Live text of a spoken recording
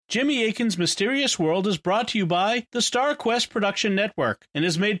Jimmy Akin's Mysterious World is brought to you by the Star Quest Production Network and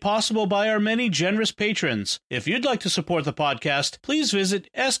is made possible by our many generous patrons. If you'd like to support the podcast, please visit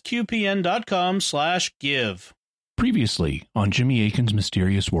sqpn.com/give. Previously on Jimmy Akin's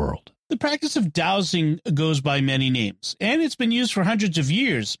Mysterious World. The practice of dowsing goes by many names, and it's been used for hundreds of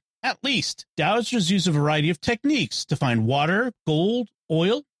years, at least. Dowsers use a variety of techniques to find water, gold,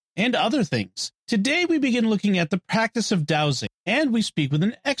 oil, and other things. Today we begin looking at the practice of dowsing, and we speak with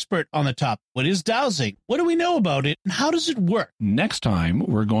an expert on the topic. What is dowsing? What do we know about it, and how does it work? Next time,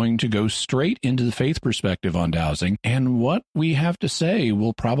 we're going to go straight into the faith perspective on dowsing, and what we have to say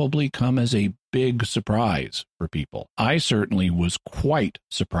will probably come as a big surprise for people. I certainly was quite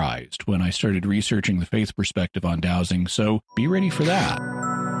surprised when I started researching the faith perspective on dowsing, so be ready for that.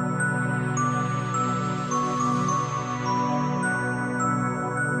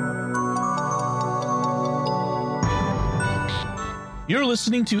 You're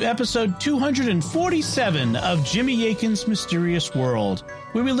listening to episode 247 of Jimmy Akin's Mysterious World,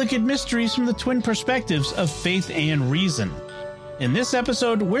 where we look at mysteries from the twin perspectives of faith and reason. In this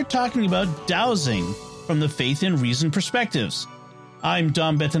episode, we're talking about dowsing from the faith and reason perspectives. I'm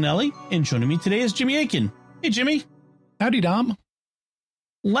Dom Bettinelli, and joining me today is Jimmy Akin. Hey, Jimmy. Howdy, Dom.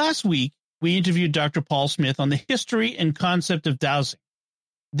 Last week, we interviewed Dr. Paul Smith on the history and concept of dowsing.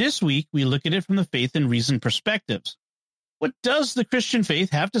 This week, we look at it from the faith and reason perspectives. What does the Christian faith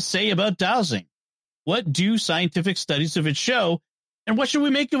have to say about dowsing? What do scientific studies of it show? And what should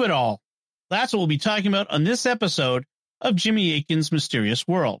we make of it all? That's what we'll be talking about on this episode of Jimmy Akin's Mysterious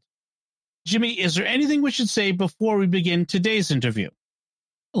World. Jimmy, is there anything we should say before we begin today's interview?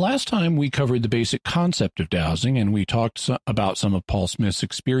 Last time we covered the basic concept of dowsing, and we talked about some of Paul Smith's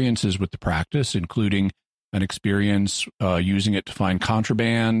experiences with the practice, including an experience using it to find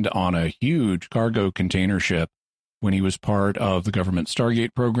contraband on a huge cargo container ship when he was part of the government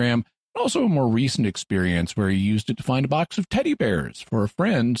Stargate program, and also a more recent experience where he used it to find a box of teddy bears for a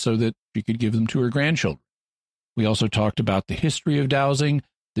friend so that she could give them to her grandchildren. We also talked about the history of dowsing,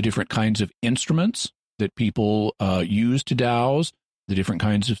 the different kinds of instruments that people use to dowse, the different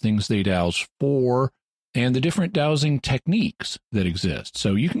kinds of things they dowse for, and the different dowsing techniques that exist.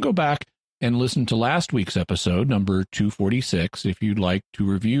 So you can go back and listen to last week's episode, number 246, if you'd like to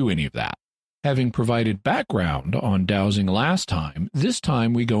review any of that. Having provided background on dowsing last time, this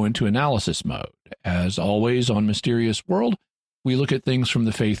time we go into analysis mode. As always on Mysterious World, we look at things from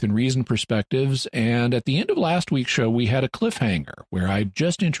the faith and reason perspectives, and at the end of last week's show, we had a cliffhanger where I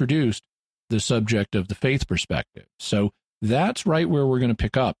just introduced the subject of the faith perspective. So that's right where we're going to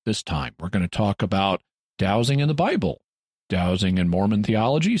pick up this time. We're going to talk about dowsing in the Bible, dowsing in Mormon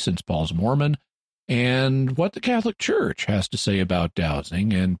theology, since Paul's Mormon, and what the Catholic Church has to say about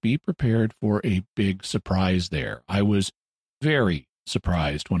dowsing, and be prepared for a big surprise there. I was very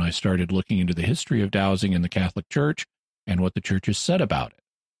surprised when I started looking into the history of dowsing in the Catholic Church and what the Church has said about it.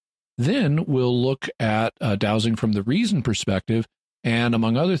 Then we'll look at dowsing from the reason perspective, and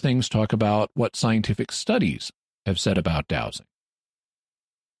among other things, talk about what scientific studies have said about dowsing.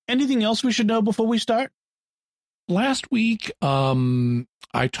 Anything else we should know before we start? Last week,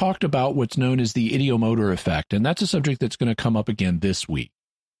 I talked about what's known as the ideomotor effect, and that's a subject that's going to come up again this week.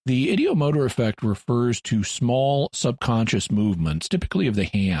 The ideomotor effect refers to small subconscious movements, typically of the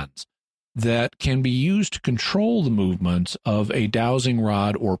hands, that can be used to control the movements of a dowsing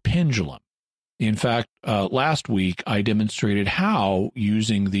rod or pendulum. In fact, last week, I demonstrated how,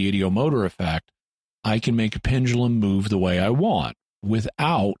 using the ideomotor effect, I can make a pendulum move the way I want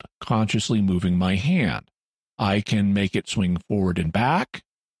without consciously moving my hand. I can make it swing forward and back,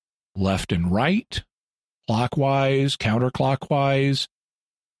 left and right, clockwise, counterclockwise,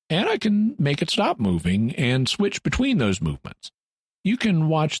 and I can make it stop moving and switch between those movements. You can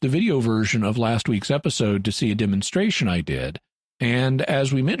watch the video version of last week's episode to see a demonstration I did, and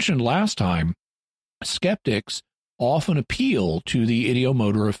as we mentioned last time, skeptics often appeal to the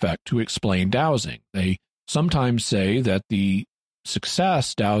ideomotor effect to explain dowsing. They sometimes say that the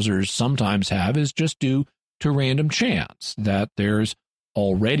success dowsers sometimes have is just due to random chance, that there's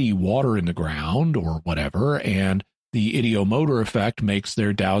already water in the ground or whatever, and the ideomotor effect makes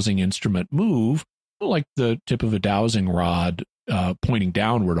their dowsing instrument move, like the tip of a dowsing rod pointing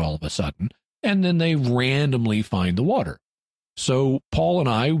downward all of a sudden, and then they randomly find the water. So Paul and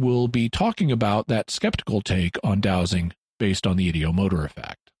I will be talking about that skeptical take on dowsing based on the ideomotor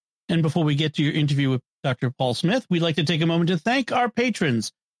effect. And before we get to your interview with Dr. Paul Smith, we'd like to take a moment to thank our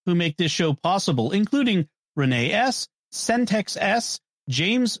patrons who make this show possible, including Renee S., Centex S.,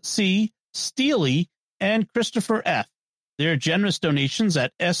 James C., Steely, and Christopher F. Their generous donations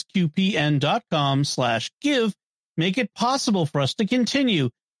at sqpn.com/give make it possible for us to continue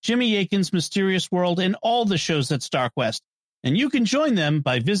Jimmy Akin's Mysterious World, and all the shows at StarQuest. And you can join them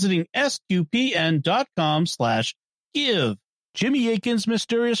by visiting sqpn.com/give. Jimmy Akin's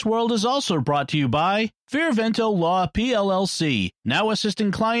Mysterious World is also brought to you by Fearvento Law PLLC, now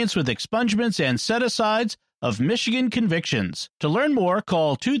assisting clients with expungements and set-asides of Michigan convictions. To learn more,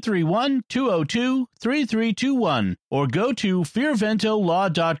 call 231-202-3321 or go to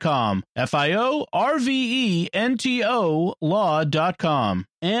fearventolaw.com, FIORVENTO law.com.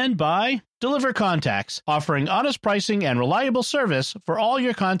 And by Deliver Contacts, offering honest pricing and reliable service for all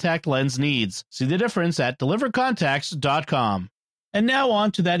your contact lens needs. See the difference at delivercontacts.com. And now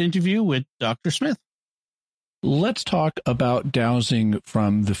on to that interview with Dr. Smith. Let's talk about dowsing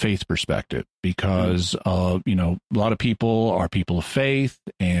from the faith perspective, because, a lot of people are people of faith,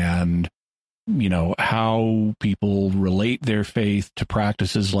 and, how people relate their faith to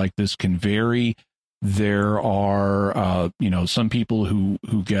practices like this can vary. There are, some people who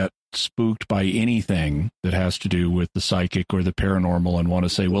get spooked by anything that has to do with the psychic or the paranormal and want to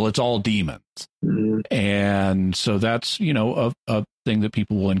say, well, it's all demons. Mm-hmm. And so that's, a thing that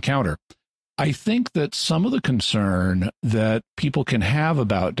people will encounter. I think that some of the concern that people can have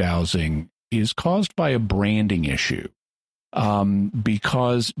about dowsing is caused by a branding issue,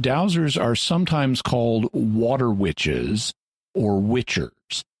 because dowsers are sometimes called water witches or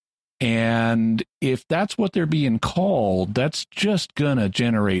witchers. And if that's what they're being called, that's just going to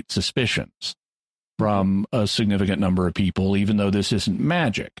generate suspicions from a significant number of people, even though this isn't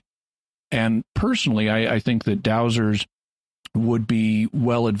magic. And personally, I think that dowsers would be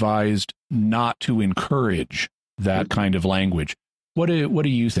well advised not to encourage that kind of language. What do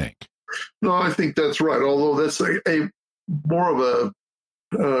you think? No, I think that's right. Although that's a more of a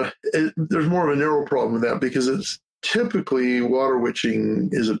there's more of a narrow problem with that, because it's typically water witching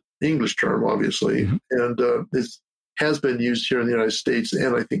is an English term, obviously, mm-hmm. and it has been used here in the United States,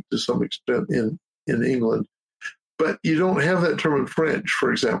 and I think to some extent in England. But you don't have that term in French,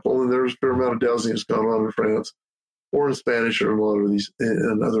 for example, and there's a fair amount of dowsing that's gone on in France, or in Spanish, or a lot of these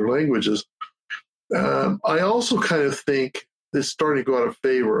in other languages. I also kind of think it's starting to go out of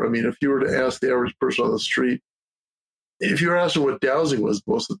favor. I mean, if you were to ask the average person on the street, if you were asking what dowsing was,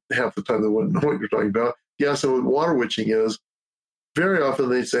 half the time they wouldn't know what you're talking about. You ask them what water witching is, very often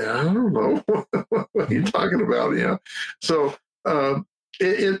they say, I don't know. What are you talking about? Yeah. So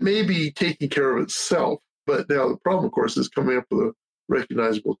it may be taking care of itself, but now the problem, of course, is coming up with a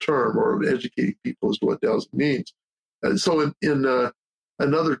recognizable term or educating people as to what dowsing means. So in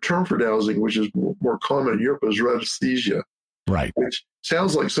another term for dowsing, which is more common in Europe, is radiesthesia, right? Which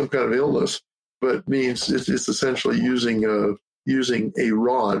sounds like some kind of illness, but means it's essentially using a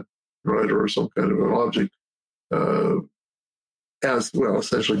rod, right, or some kind of an object as well.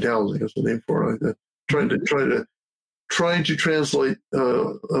 Essentially, dowsing is the name for it. Trying to translate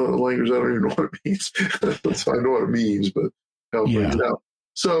language. I don't even know what it means. So I know what it means, but I'll bring it out.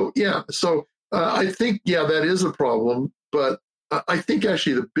 So I think, that is a problem, but I think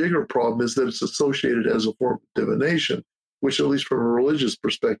actually the bigger problem is that it's associated as a form of divination, which, at least from a religious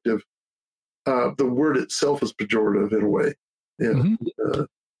perspective, the word itself is pejorative in a way. Mm-hmm.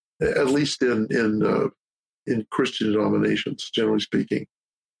 At least in Christian denominations, generally speaking,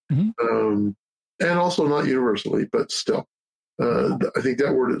 mm-hmm. And also not universally, but still. I think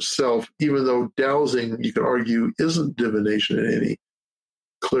that word itself, even though dowsing, you could argue, isn't divination in any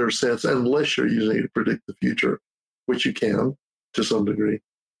clear sense, unless you're using it to predict the future, which you can to some degree.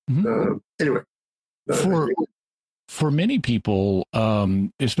 Mm-hmm. Anyway. For many people,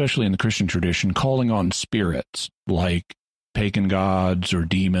 especially in the Christian tradition, calling on spirits like pagan gods or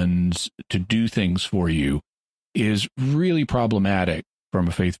demons to do things for you is really problematic from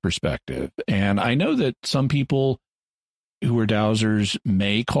a faith perspective. And I know that some people who are dowsers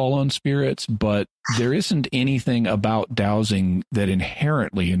may call on spirits, but there isn't anything about dowsing that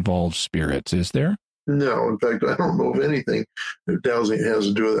inherently involves spirits, is there? No, in fact, I don't know of anything that dowsing has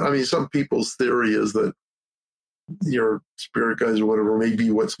to do with it. I mean, some people's theory is that your spirit guides or whatever may be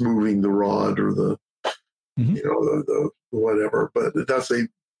what's moving the rod or the, mm-hmm. The whatever, but that's a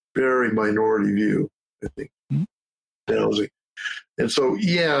very minority view, I think, mm-hmm. dowsing. And so,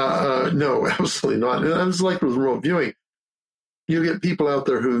 no, absolutely not. And it's like with remote viewing. You get people out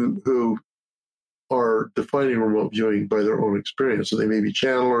there who are defining remote viewing by their own experience. So they may be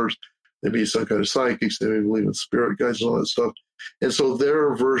channelers, they may be some kind of psychics, they may believe in spirit guides and all that stuff. And so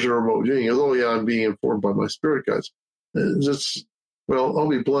their version of remote viewing is, I'm being informed by my spirit guides. I'll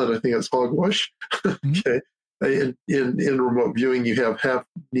be blunt, I think that's hogwash. Okay. In remote viewing, you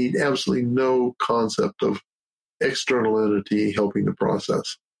need absolutely no concept of external entity helping the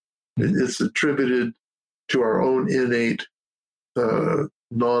process. It's attributed to our own innate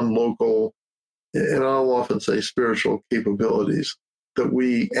non-local, and I'll often say spiritual capabilities that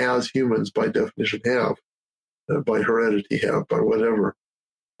we as humans by definition have, by heredity have, by whatever.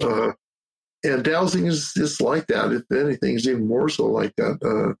 And dowsing is like that. If anything, is even more so like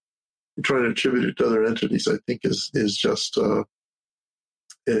that. Trying to attribute it to other entities, I think, is just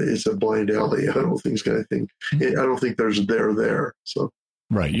it's a blind alley. I don't think there's there. So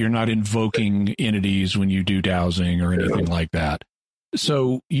right, you're not invoking entities when you do dowsing or anything like that.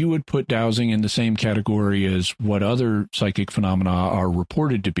 So you would put dowsing in the same category as what other psychic phenomena are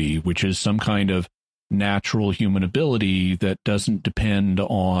reported to be, which is some kind of natural human ability that doesn't depend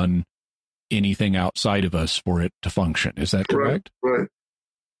on anything outside of us for it to function. Is that correct? Right.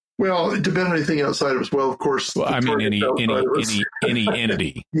 Well, it depends on anything outside of us. Well, of course. Well, I mean, any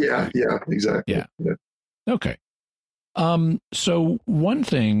entity. Yeah, exactly. Yeah. Okay. So one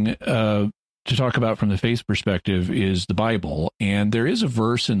thing to talk about from the faith perspective is the Bible, and there is a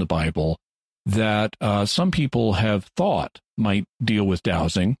verse in the Bible that some people have thought might deal with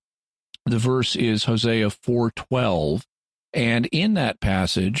dowsing. The verse is Hosea 4:12, and in that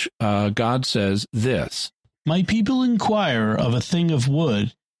passage, God says this: "My people inquire of a thing of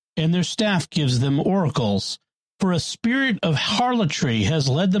wood, and their staff gives them oracles. For a spirit of harlotry has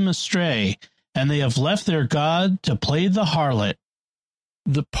led them astray, and they have left their God to play the harlot."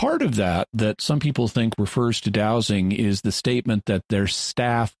 The part of that some people think refers to dowsing is the statement that their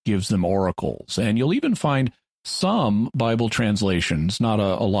staff gives them oracles. And you'll even find some Bible translations, not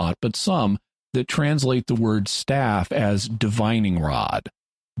a lot, but some that translate the word staff as divining rod.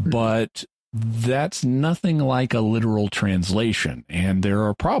 But that's nothing like a literal translation, and there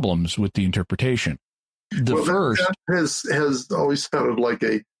are problems with the interpretation. That has always sounded like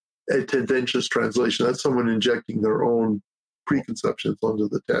a tendentious translation. That's someone injecting their own preconceptions onto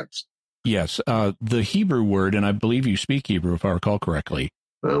the text. Yes, the Hebrew word, and I believe you speak Hebrew if I recall correctly.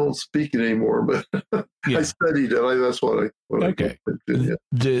 I don't speak it anymore, but yeah. I studied it. That's what I okay. Yeah.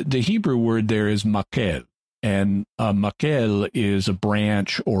 The Hebrew word there is makel, and a makel is a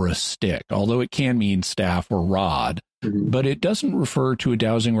branch or a stick, although it can mean staff or rod, but it doesn't refer to a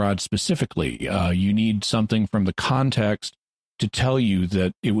dowsing rod specifically. You need something from the context to tell you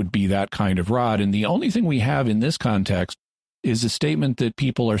that it would be that kind of rod, and the only thing we have in this context is a statement that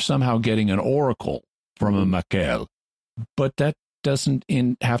people are somehow getting an oracle from a makel, but that doesn't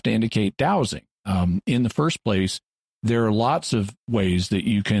have to indicate dowsing. In the first place, there are lots of ways that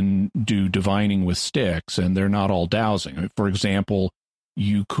you can do divining with sticks, and they're not all dowsing. For example,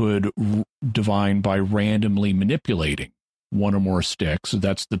 you could divine by randomly manipulating one or more sticks.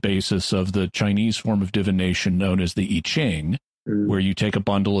 That's the basis of the Chinese form of divination known as the I Ching, where you take a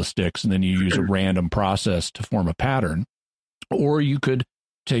bundle of sticks and then you use a random process to form a pattern. Or you could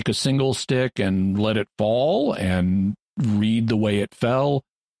take a single stick and let it fall and read the way it fell.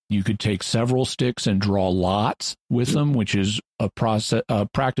 You could take several sticks and draw lots with them, which is a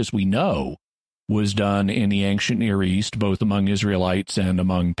practice we know was done in the ancient Near East, both among Israelites and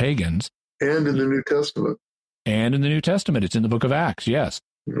among pagans. And in the New Testament. And in the New Testament. It's in the book of Acts, yes.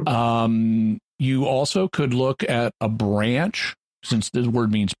 Yeah. You also could look at a branch. Since the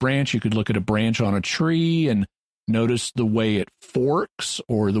word means branch, you could look at a branch on a tree and notice the way it forks,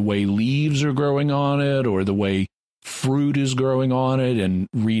 or the way leaves are growing on it, or the way fruit is growing on it, and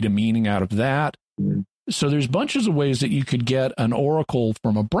read a meaning out of that. So there's bunches of ways that you could get an oracle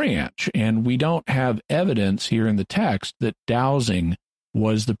from a branch, and we don't have evidence here in the text that dowsing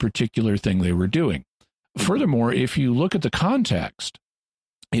was the particular thing they were doing. Furthermore, if you look at the context,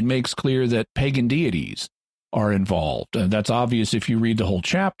 it makes clear that pagan deities are involved. And that's obvious if you read the whole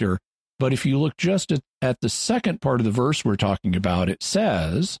chapter. But if you look just at the second part of the verse we're talking about, it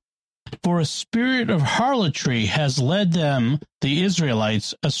says, "For a spirit of harlotry has led them, the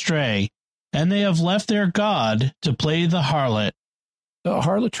Israelites, astray, and they have left their God to play the harlot."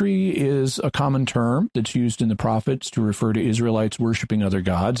 Harlotry is a common term that's used in the prophets to refer to Israelites worshiping other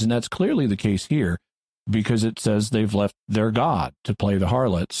gods, and that's clearly the case here, because it says they've left their God to play the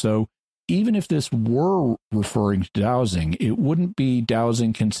harlot. So even if this were referring to dowsing, it wouldn't be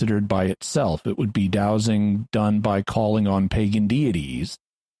dowsing considered by itself. It would be dowsing done by calling on pagan deities,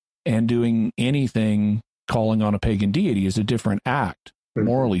 and doing anything calling on a pagan deity is a different act,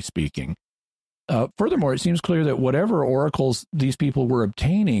 morally speaking. Furthermore, it seems clear that whatever oracles these people were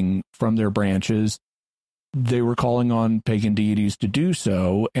obtaining from their branches, they were calling on pagan deities to do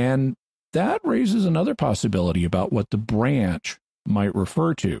so, and that raises another possibility about what the branch might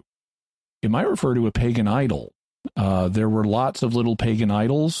refer to. It might refer to a pagan idol. There were lots of little pagan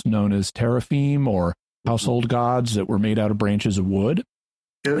idols known as teraphim, or household gods, that were made out of branches of wood.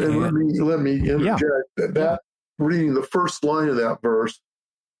 And let me interject that reading the first line of that verse,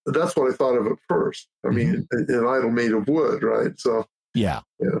 that's what I thought of at first. I mean, an idol made of wood, right? So yeah.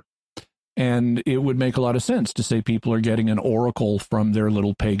 Yeah. And it would make a lot of sense to say people are getting an oracle from their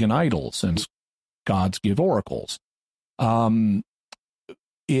little pagan idol, since gods give oracles.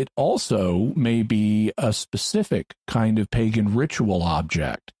 It also may be a specific kind of pagan ritual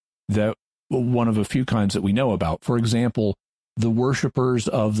object, that one of a few kinds that we know about. For example, the worshippers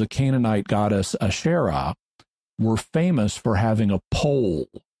of the Canaanite goddess Asherah were famous for having a pole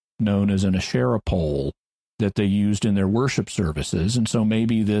known as an Asherah pole that they used in their worship services. And so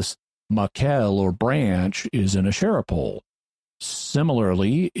maybe this makel or branch is an Asherah pole.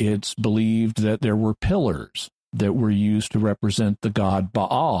 Similarly, it's believed that there were pillars that were used to represent the god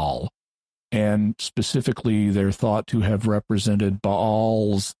Baal, and specifically they're thought to have represented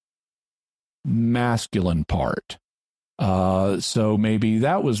Baal's masculine part. So maybe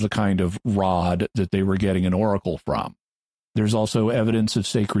that was the kind of rod that they were getting an oracle from. There's also evidence of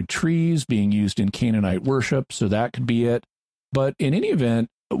sacred trees being used in Canaanite worship, so that could be it. But in any event,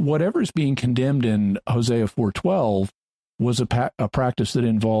 whatever is being condemned in Hosea 4:12 was a practice that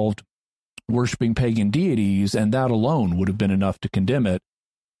involved worshiping pagan deities, and that alone would have been enough to condemn it.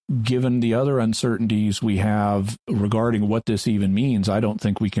 Given the other uncertainties we have regarding what this even means, I don't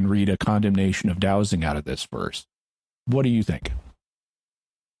think we can read a condemnation of dowsing out of this verse. What do you think?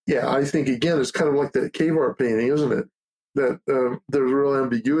 Yeah, I think, again, it's kind of like that cave art painting, isn't it? That there's real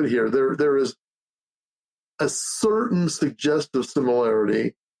ambiguity here. There is a certain suggestive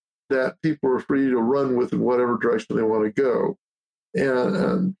similarity that people are free to run with in whatever direction they want to go.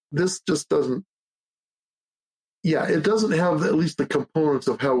 And this just doesn't, it doesn't have at least the components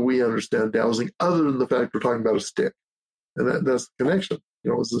of how we understand dowsing, other than the fact we're talking about a stick. And that's the connection,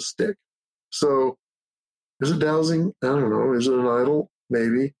 it's a stick. So is it dowsing? I don't know. Is it an idol?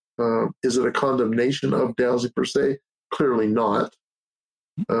 Maybe. Is it a condemnation of dowsing per se? Clearly not.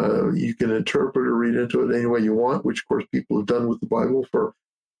 You can interpret or read into it any way you want, which, of course, people have done with the Bible for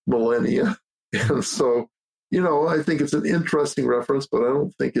millennia. And so, I think it's an interesting reference, but I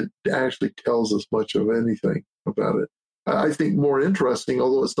don't think it actually tells us much of anything about it. I think more interesting,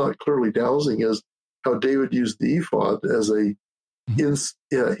 although it's not clearly dowsing, is how David used the ephod as a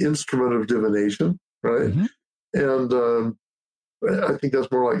instrument of divination, right? And I think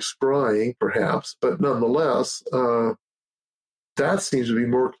that's more like scrying, perhaps, but nonetheless, that seems to be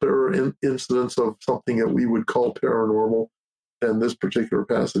more clear incidence of something that we would call paranormal than this particular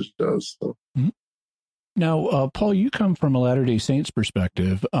passage does. So. Now, Paul, you come from a Latter-day Saints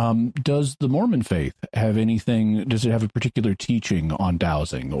perspective. Does the Mormon faith have anything, does it have a particular teaching on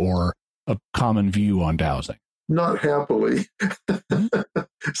dowsing or a common view on dowsing? Not happily.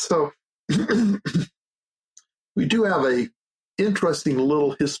 So we do have a interesting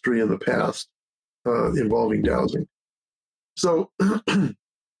little history in the past involving dowsing. So the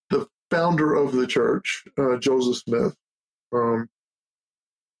founder of the church, Joseph Smith,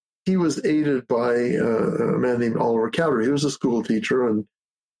 he was aided by a man named Oliver Cowdery. He was a school teacher and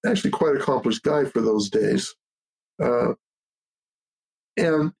actually quite accomplished guy for those days. And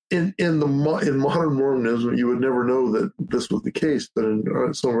in modern Mormonism, you would never know that this was the case, but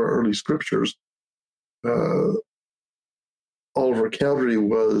in some of our early scriptures, Oliver Cowdery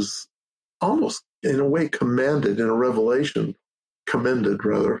was almost, in a way, commended in a revelation,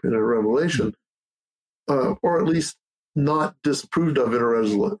 or at least not disapproved of in a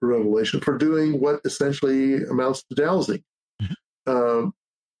revelation for doing what essentially amounts to dowsing.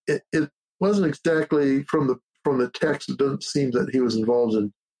 It wasn't exactly from the text. It doesn't seem that he was involved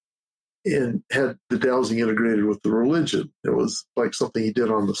in had the dowsing integrated with the religion. It was like something he did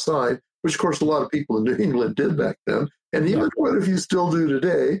on the side, which of course a lot of people in New England did back then, and even quite a few still do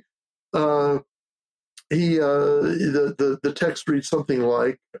today. The text reads something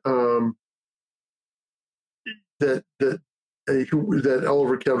like that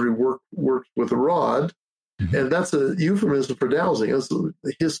Oliver Cowdery worked with a rod, and that's a euphemism for dowsing. That's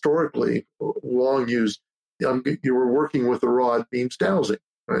historically long used. You were working with a rod means dowsing,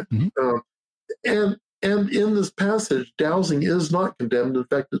 right? And in this passage, dowsing is not condemned. In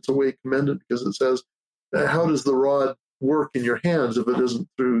fact, it's a way commended because it says, "How does the rod work in your hands if it isn't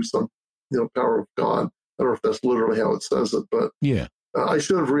through some power of God?" I don't know if that's literally how it says it, but I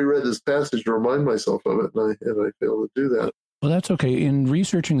should have reread this passage to remind myself of it, and I failed to do that. Well, that's okay. In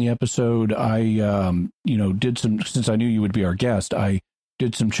researching the episode, I did some, since I knew you would be our guest, I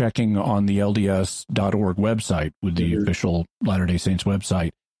did some checking on the LDS.org website with the official Latter-day Saints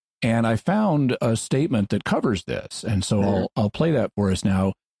website, and I found a statement that covers this, and so I'll play that for us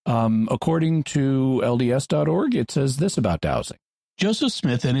now. According to LDS.org, it says this about dowsing. Joseph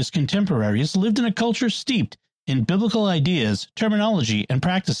Smith and his contemporaries lived in a culture steeped in biblical ideas, terminology, and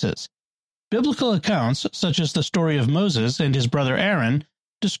practices. Biblical accounts, such as the story of Moses and his brother Aaron,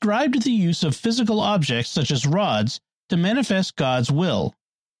 described the use of physical objects such as rods to manifest God's will.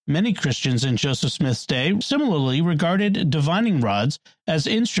 Many Christians in Joseph Smith's day similarly regarded divining rods as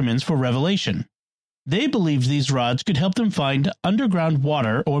instruments for revelation. They believed these rods could help them find underground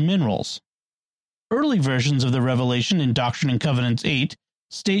water or minerals. Early versions of the revelation in Doctrine and Covenants 8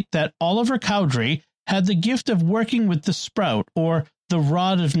 state that Oliver Cowdery had the gift of working with the sprout, or the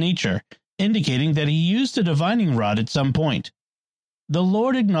rod of nature, indicating that he used a divining rod at some point. The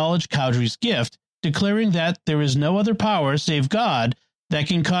Lord acknowledged Cowdery's gift, declaring that there is no other power save God that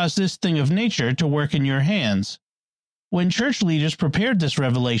can cause this thing of nature to work in your hands. When church leaders prepared this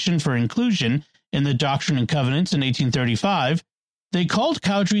revelation for inclusion in the Doctrine and Covenants in 1835, they called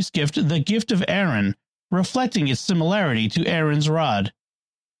Cowdery's gift the gift of Aaron, reflecting its similarity to Aaron's rod.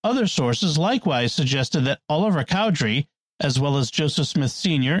 Other sources likewise suggested that Oliver Cowdery, as well as Joseph Smith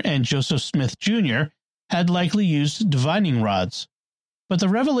Sr. and Joseph Smith Jr., had likely used divining rods. But the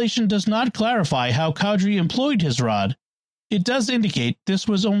revelation does not clarify how Cowdery employed his rod. It does indicate this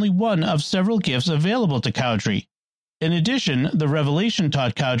was only one of several gifts available to Cowdery. In addition, the revelation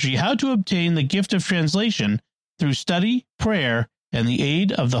taught Cowdery how to obtain the gift of translation through study, prayer, and the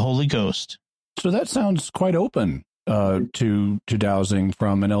aid of the Holy Ghost. So that sounds quite open to dowsing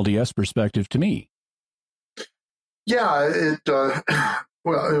from an LDS perspective to me. Yeah,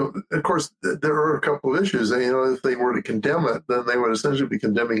 well, of course, there are a couple of issues. If they were to condemn it, then they would essentially be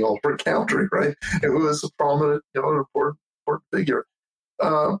condemning Oliver Cowdery, right? Who is a prominent, important figure.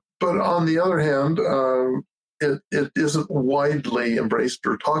 But on the other hand, it isn't widely embraced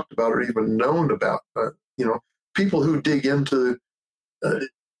or talked about or even known about. People who dig into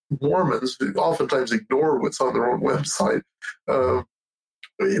Mormons, who oftentimes ignore what's on their own website,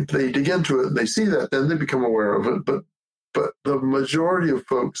 if they dig into it and they see that, then they become aware of it. But the majority of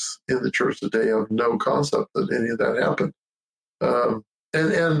folks in the church today have no concept that any of that happened.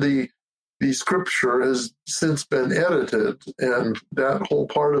 And the scripture has since been edited, and that whole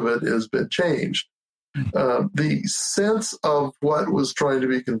part of it has been changed. The sense of what was trying to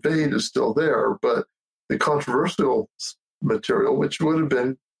be conveyed is still there, but the controversial material, which would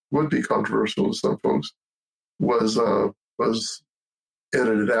be controversial to some folks, was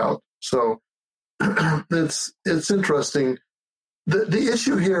edited out. So it's interesting. The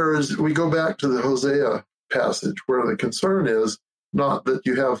issue here is we go back to the Hosea passage, where the concern is not that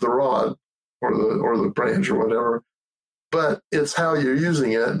you have the rod or the branch or whatever, but it's how you're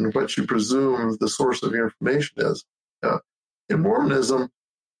using it and what you presume the source of your information is. In Mormonism,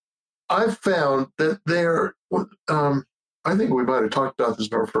 I've found that I think we might have talked about this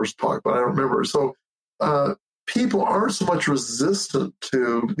in our first talk, but I don't remember. So people aren't so much resistant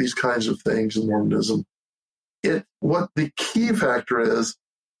to these kinds of things in Mormonism. What the key factor is,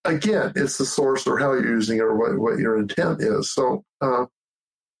 again, it's the source or how you're using it or what your intent is. So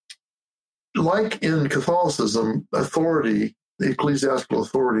like in Catholicism, authority, the ecclesiastical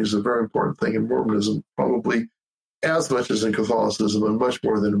authority, is a very important thing in Mormonism, probably as much as in Catholicism and much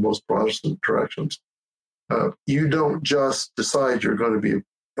more than in most Protestant traditions. You don't just decide you're going to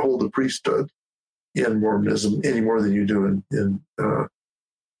hold a priesthood in Mormonism any more than you do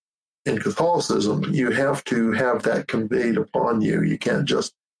in Catholicism. You have to have that conveyed upon you. You can't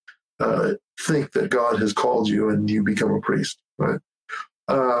just think that God has called you and you become a priest, right?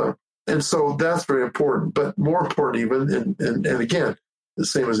 And so that's very important. But more important even, and again, the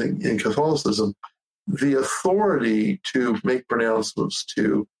same as in Catholicism, the authority to make pronouncements,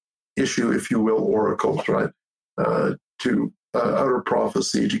 to issue, if you will, oracles, right? To utter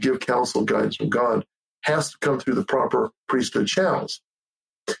prophecy, to give counsel, guidance from God, has to come through the proper priesthood channels.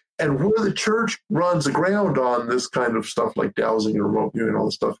 And where the church runs aground on this kind of stuff like dowsing and remote viewing and all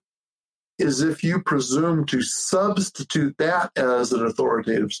this stuff is if you presume to substitute that as an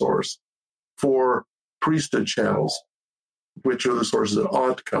authoritative source for priesthood channels, which are the sources that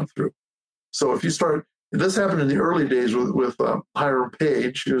ought to come through. So if you start, this happened in the early days with Hiram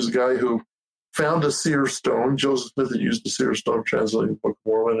Page. He was a guy who found a seer stone. Joseph Smith had used the seer stone translating the Book of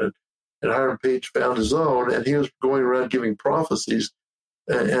Mormon, and Hiram Page found his own, and he was going around giving prophecies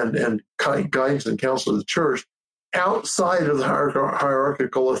and guidance and counsel to the church outside of the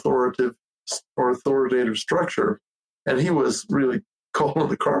hierarchical authoritative structure. And he was really called on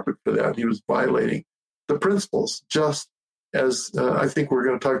the carpet for that. He was violating the principles, just as I think we're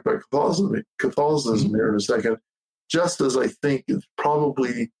going to talk about Catholicism here in a second, just as I think it's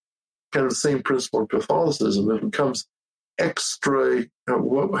probably kind of the same principle in Catholicism. It becomes extra,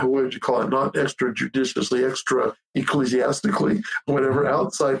 what would you call it? Not extrajudiciously, extra ecclesiastically, whatever,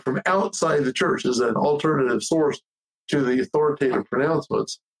 outside the church as an alternative source to the authoritative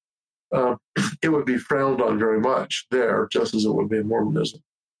pronouncements, it would be frowned on very much there, just as it would be in Mormonism.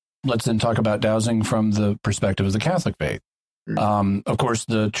 Let's then talk about dowsing from the perspective of the Catholic faith. Of course,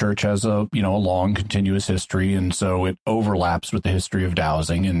 the church has a long continuous history, and so it overlaps with the history of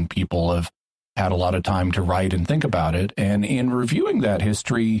dowsing, and people have had a lot of time to write and think about it. And in reviewing that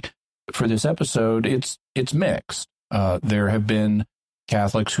history for this episode, it's mixed. There have been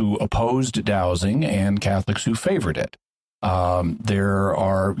Catholics who opposed dowsing and Catholics who favored it. There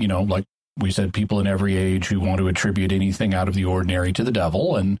are, like we said, people in every age who want to attribute anything out of the ordinary to the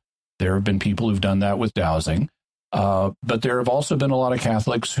devil, and there have been people who've done that with dowsing. But there have also been a lot of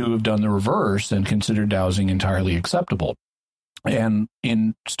Catholics who have done the reverse and considered dowsing entirely acceptable. And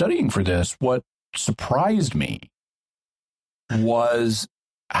in studying for this, what surprised me was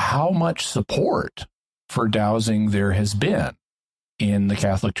how much support for dowsing there has been in the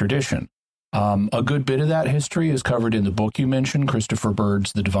Catholic tradition. A good bit of that history is covered in the book you mentioned, Christopher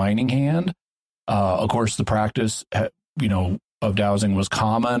Bird's The Divining Hand. Of course, the practice, of dowsing was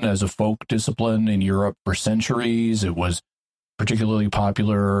common as a folk discipline in Europe for centuries. It was particularly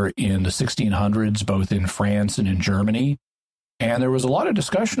popular in the 1600s, both in France and in Germany. And there was a lot of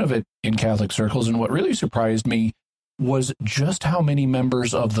discussion of it in Catholic circles. And what really surprised me was just how many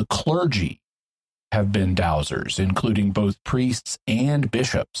members of the clergy have been dowsers, including both priests and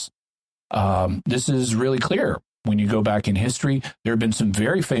bishops. This is really clear. When you go back in history, there have been some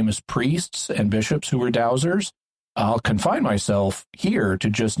very famous priests and bishops who were dowsers. I'll confine myself here to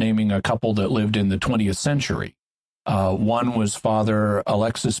just naming a couple that lived in the 20th century. One was Father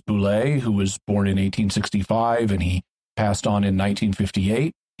Alexis Boulet, who was born in 1865, and he passed on in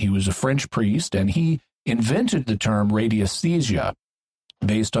 1958. He was a French priest, and he invented the term radiesthesia,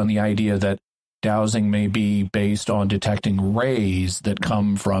 based on the idea that dowsing may be based on detecting rays that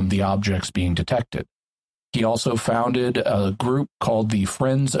come from the objects being detected. He also founded a group called the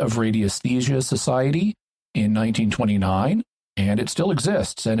Friends of Radiasthesia Society in 1929, and it still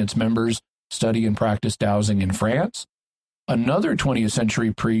exists, and its members study and practice dowsing in France. Another 20th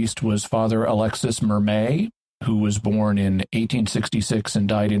century priest was Father Alexis Mermet, who was born in 1866 and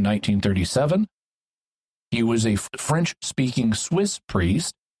died in 1937. He was a French-speaking Swiss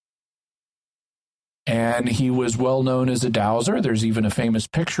priest, and he was well known as a dowser. There's even a famous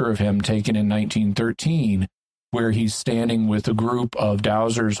picture of him taken in 1913 where he's standing with a group of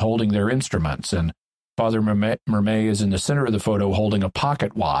dowsers holding their instruments, and Father Mermet is in the center of the photo holding a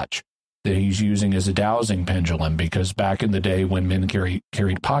pocket watch that he's using as a dowsing pendulum, because back in the day when men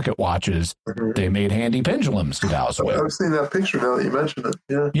carried pocket watches, they made handy pendulums to douse with. I've seen that picture now that you mentioned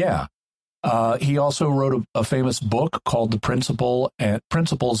it. Yeah. He also wrote a famous book called The Principles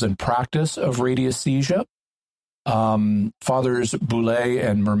and Practice of Radiesthesia. Fathers Boulet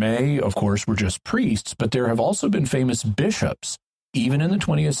and Mermet, of course, were just priests, but there have also been famous bishops, even in the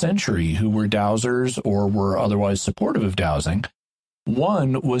 20th century, who were dowsers or were otherwise supportive of dowsing.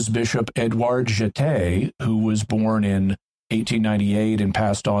 One was Bishop Edouard Jeté, who was born in 1898 and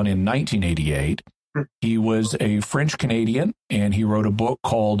passed on in 1988. He was a French-Canadian, and he wrote a book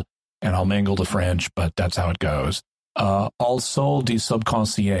called, and I'll mangle the French, but that's how it goes, Au Sol du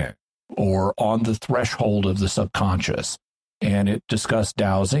Subconscient, or On the Threshold of the Subconscious. And it discussed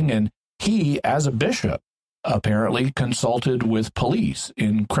dowsing, and he, as a bishop, apparently consulted with police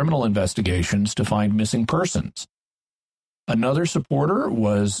in criminal investigations to find missing persons. Another supporter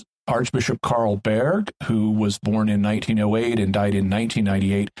was Archbishop Karl Berg, who was born in 1908 and died in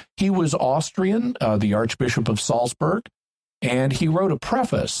 1998. He was Austrian, the Archbishop of Salzburg, and he wrote a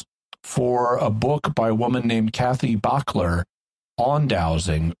preface for a book by a woman named Kathy Bachler on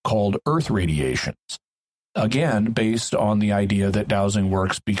dowsing called Earth Radiations. Again, based on the idea that dowsing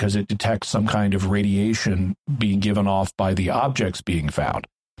works because it detects some kind of radiation being given off by the objects being found.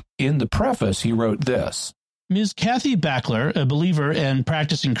 In the preface, he wrote this. Ms. Kathy Bachler, a believer and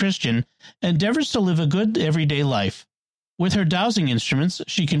practicing Christian, endeavors to live a good everyday life. With her dowsing instruments,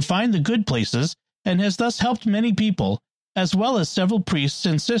 she can find the good places and has thus helped many people, as well as several priests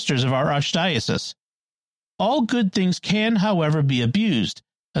and sisters of our archdiocese. All good things can, however, be abused,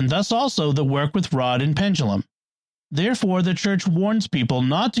 and thus also the work with rod and pendulum. Therefore, the Church warns people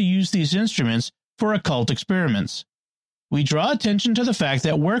not to use these instruments for occult experiments. We draw attention to the fact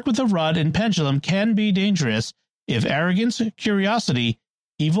that work with a rod and pendulum can be dangerous if arrogance, curiosity,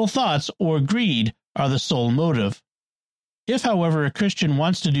 evil thoughts, or greed are the sole motive. If, however, a Christian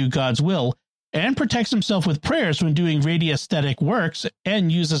wants to do God's will and protects himself with prayers when doing radiesthetic works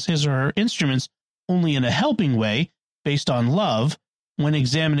and uses his or her instruments only in a helping way, based on love, when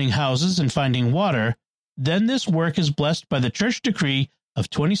examining houses and finding water, then this work is blessed by the Church Decree of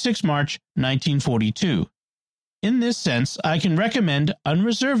 26 March 1942. In this sense, I can recommend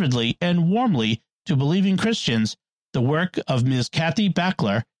unreservedly and warmly to believing Christians the work of Ms. Kathy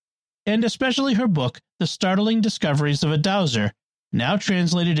Backler, and especially her book, The Startling Discoveries of a Dowser, now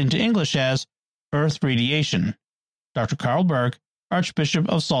translated into English as Earth Radiation. Dr. Karl Berg, Archbishop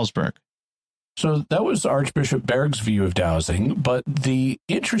of Salzburg. So that was Archbishop Berg's view of dowsing, but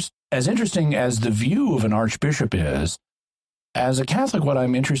as interesting as the view of an archbishop is, as a Catholic, what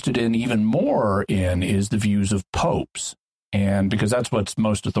I'm interested in even more in is the views of popes, and because that's what's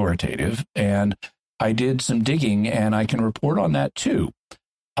most authoritative. And I did some digging, and I can report on that too.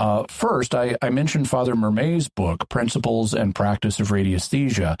 First, I mentioned Father Mermet's book, Principles and Practice of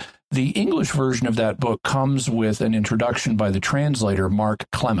Radiesthesia. The English version of that book comes with an introduction by the translator, Mark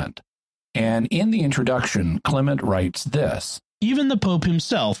Clement. And in the introduction, Clement writes this: Even the Pope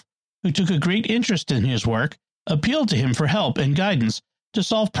himself, who took a great interest in his work, appealed to him for help and guidance to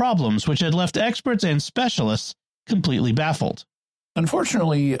solve problems which had left experts and specialists completely baffled.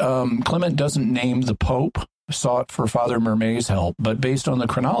 Unfortunately, Clement doesn't name the Pope sought for Father Mermet's help, but based on the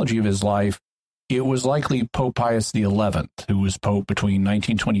chronology of his life, it was likely Pope Pius XI, who was Pope between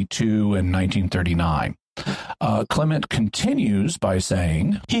 1922 and 1939. Clement continues by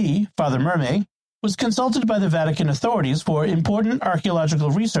saying, He, Father Mermet, was consulted by the Vatican authorities for important archaeological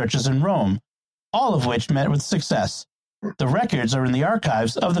researches in Rome, all of which met with success. The records are in the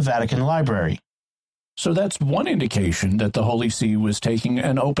archives of the Vatican Library. So that's one indication that the Holy See was taking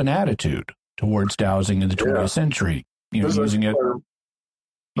an open attitude towards dowsing in the 20th century, using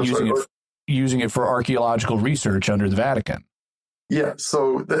it for archaeological research under the Vatican. Yeah,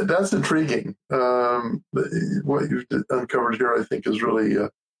 so that's intriguing. What you've uncovered here, I think, is really,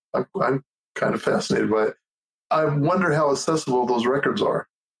 I'm kind of fascinated by it. I wonder how accessible those records are.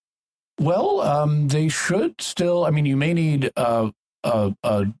 Well, they should still, you may need,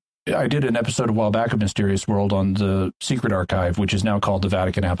 I did an episode a while back of Mysterious World on the secret archive, which is now called the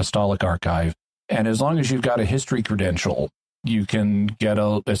Vatican Apostolic Archive. And as long as you've got a history credential, you can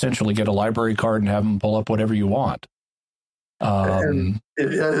essentially get a library card and have them pull up whatever you want. As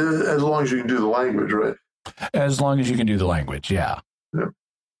long as you can do the language, right? As long as you can do the language, yeah. There's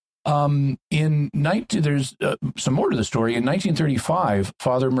some more to the story. In 1935,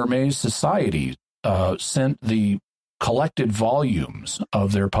 Father Mermet's Society sent the collected volumes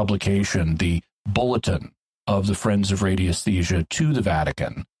of their publication, the Bulletin of the Friends of Radiesthesia, to the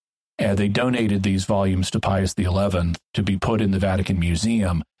Vatican. And they donated these volumes to Pius XI to be put in the Vatican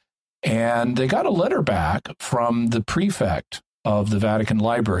Museum. And they got a letter back from the prefect of the Vatican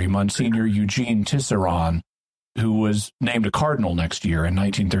Library, Monsignor Eugene Tisserand, who was named a cardinal next year in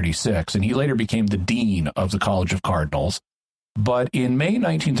 1936, and he later became the dean of the College of Cardinals. But in May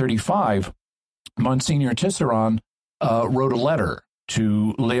 1935, Monsignor Tisserand wrote a letter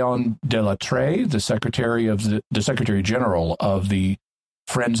to Léon Delattre, the Secretary General of the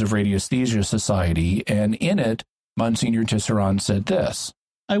Friends of Radiesthesia Society, and in it, Monsignor Tisserand said this: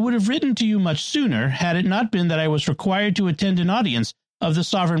 I would have written to you much sooner had it not been that I was required to attend an audience of the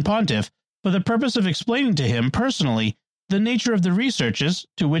Sovereign Pontiff for the purpose of explaining to him personally the nature of the researches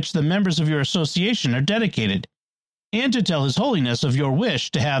to which the members of your association are dedicated, and to tell His Holiness of your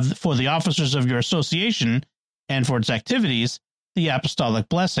wish to have for the officers of your association and for its activities the apostolic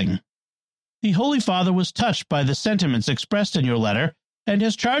blessing. The Holy Father was touched by the sentiments expressed in your letter and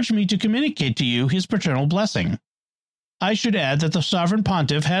has charged me to communicate to you his paternal blessing. I should add that the Sovereign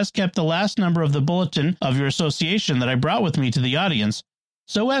Pontiff has kept the last number of the bulletin of your association that I brought with me to the audience,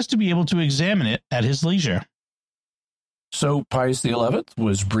 so as to be able to examine it at his leisure. So Pius XI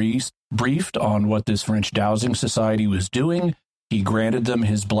was briefed on what this French dowsing society was doing. He granted them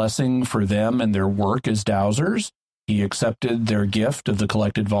his blessing for them and their work as dowsers. He accepted their gift of the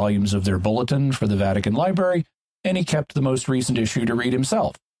collected volumes of their bulletin for the Vatican Library, and he kept the most recent issue to read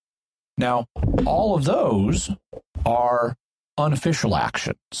himself. Now, all of those are unofficial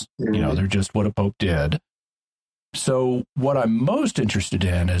actions. They're just what a pope did. So what I'm most interested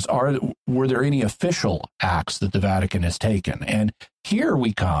in is, were there any official acts that the Vatican has taken? And here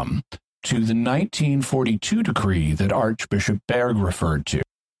we come to the 1942 decree that Archbishop Berg referred to.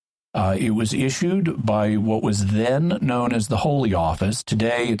 It was issued by what was then known as the Holy Office.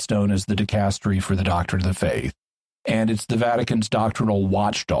 Today, it's known as the Dicastery for the Doctrine of the Faith. And it's the Vatican's doctrinal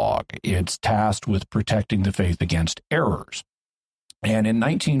watchdog. It's tasked with protecting the faith against errors. And in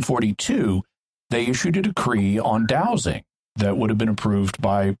 1942, they issued a decree on dowsing that would have been approved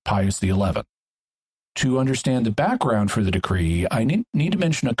by Pius XI. to understand the background for the decree, I need to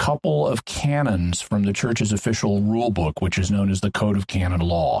mention a couple of canons from the Church's official rule book, which is known as the Code of Canon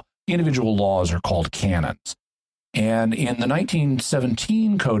Law. Individual laws are called canons. And in the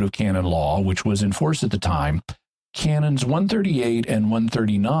 1917 Code of Canon Law, which was in force at the time, Canons 138 and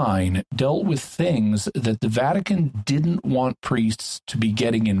 139 dealt with things that the Vatican didn't want priests to be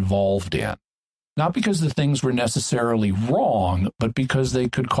getting involved in. Not because the things were necessarily wrong, but because they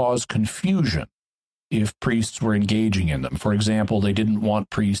could cause confusion if priests were engaging in them. For example, they didn't want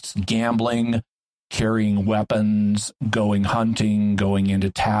priests gambling, carrying weapons, going hunting, going into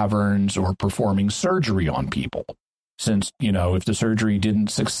taverns, or performing surgery on people. Since, if the surgery didn't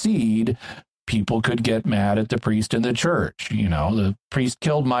succeed, people could get mad at the priest in the church. The priest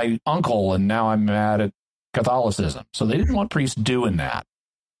killed my uncle, and now I'm mad at Catholicism. So they didn't want priests doing that.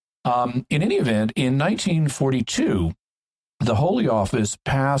 In any event, in 1942, the Holy Office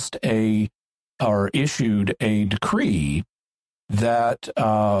issued a decree that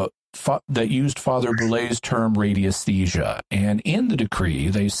used Father Boulet's term radiesthesia. And in the decree,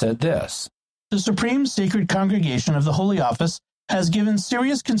 they said this: "The Supreme Sacred Congregation of the Holy Office has given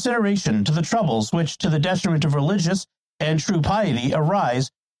serious consideration to the troubles which, to the detriment of religious and true piety, arise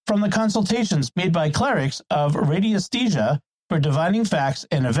from the consultations made by clerics of radiesthesia for divining facts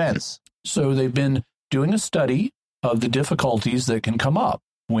and events." So they've been doing a study of the difficulties that can come up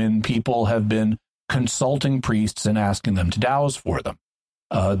when people have been consulting priests and asking them to douse for them.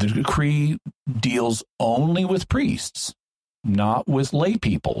 The decree deals only with priests, not with lay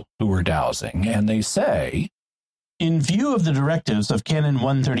people who are dowsing. And they say, "In view of the directives of Canon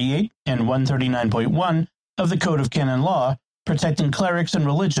 138 and 139.1 of the Code of Canon Law, protecting clerics and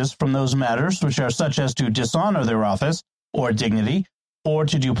religious from those matters which are such as to dishonor their office or dignity, or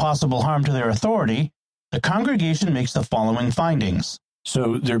to do possible harm to their authority, the congregation makes the following findings."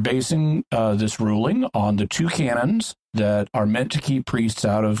 So they're basing this ruling on the two canons that are meant to keep priests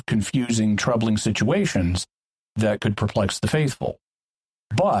out of confusing, troubling situations that could perplex the faithful.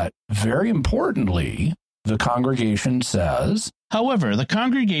 But very importantly, the congregation says, "However, the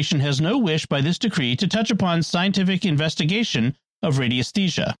congregation has no wish by this decree to touch upon scientific investigation of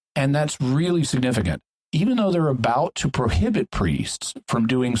radiesthesia." And that's really significant. Even though they're about to prohibit priests from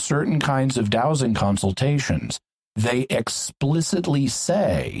doing certain kinds of dowsing consultations, they explicitly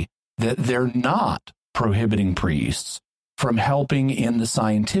say that they're not prohibiting priests from helping in the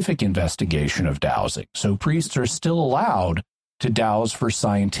scientific investigation of dowsing. So priests are still allowed to douse for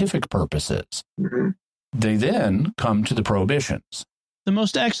scientific purposes. Mm-hmm. They then come to the prohibitions. "The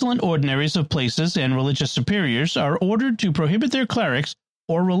most excellent ordinaries of places and religious superiors are ordered to prohibit their clerics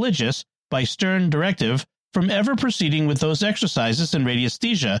or religious, by stern directive, from ever proceeding with those exercises in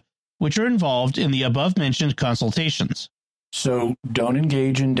radiesthesia which are involved in the above-mentioned consultations." So don't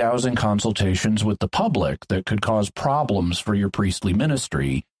engage in dowsing consultations with the public that could cause problems for your priestly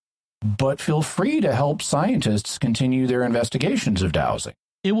ministry, but feel free to help scientists continue their investigations of dowsing.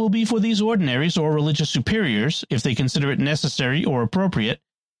 It will be for these ordinaries or religious superiors, if they consider it necessary or appropriate,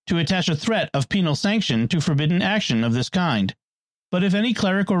 to attach a threat of penal sanction to forbidden action of this kind. But if any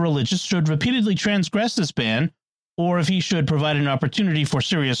cleric or religious should repeatedly transgress this ban, or if he should provide an opportunity for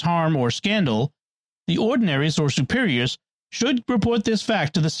serious harm or scandal, the ordinaries or superiors should report this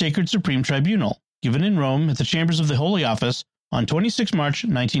fact to the Sacred Supreme Tribunal, given in Rome at the Chambers of the Holy Office on 26 March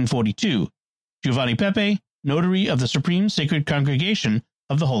 1942. Giovanni Pepe, Notary of the Supreme Sacred Congregation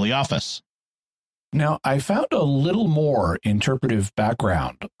of the Holy Office. Now, I found a little more interpretive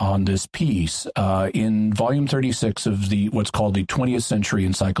background on this piece in volume 36 of what's called the 20th Century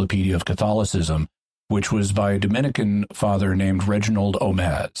Encyclopedia of Catholicism, which was by a Dominican father named Reginald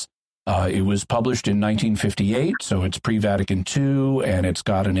Omez. It was published in 1958, so it's pre-Vatican II, and it's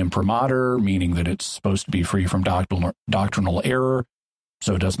got an imprimatur, meaning that it's supposed to be free from doctrinal error,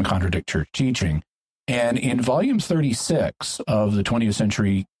 so it doesn't contradict church teaching. And in volume 36 of the 20th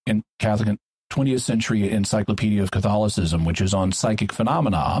Century Encyclopedia of Catholicism, which is on psychic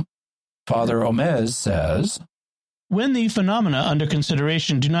phenomena, Father Omez says, "When the phenomena under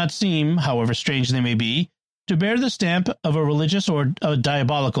consideration do not seem, however strange they may be, to bear the stamp of a religious or a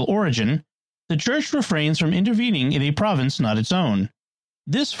diabolical origin, the Church refrains from intervening in a province not its own.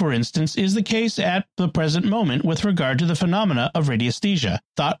 This, for instance, is the case at the present moment with regard to the phenomena of radiesthesia,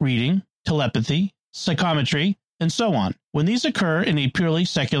 thought reading, telepathy, psychometry, and so on, when these occur in a purely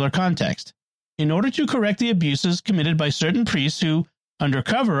secular context. In order to correct the abuses committed by certain priests who, under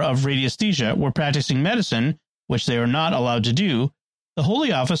cover of radiesthesia, were practicing medicine, which they are not allowed to do, the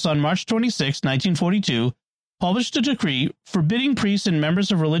Holy Office on March 26, 1942, published a decree forbidding priests and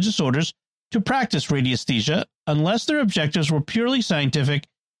members of religious orders to practice radiesthesia unless their objectives were purely scientific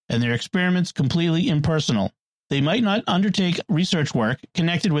and their experiments completely impersonal. They might not undertake research work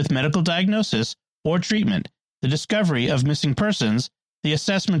connected with medical diagnosis or treatment, the discovery of missing persons, the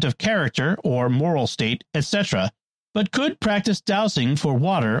assessment of character or moral state, etc., but could practice dowsing for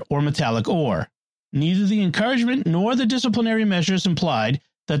water or metallic ore. Neither the encouragement nor the disciplinary measures implied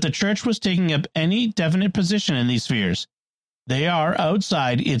that the church was taking up any definite position in these spheres. They are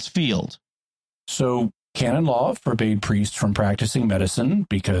outside its field. So canon law forbade priests from practicing medicine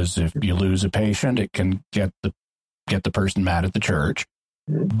because if you lose a patient, it can get the person mad at the church.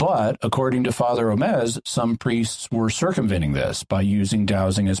 But according to Father Omez, some priests were circumventing this by using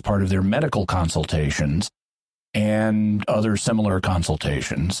dowsing as part of their medical consultations and other similar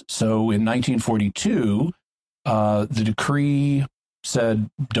consultations. So in 1942, the decree said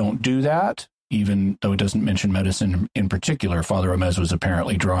don't do that, even though it doesn't mention medicine in particular. Father Omez was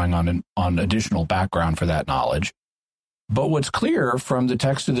apparently drawing on additional background for that knowledge. But what's clear from the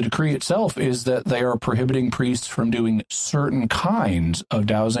text of the decree itself is that they are prohibiting priests from doing certain kinds of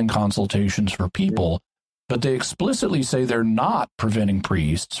dowsing consultations for people, but they explicitly say they're not preventing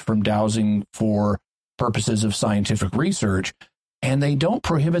priests from dowsing for purposes of scientific research, and they don't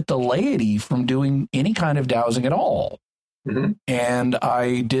prohibit the laity from doing any kind of dowsing at all. Mm-hmm. And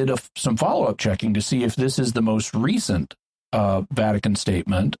I did some follow-up checking to see if this is the most recent Vatican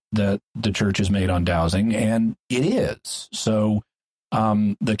statement that the church has made on dowsing, and it is. So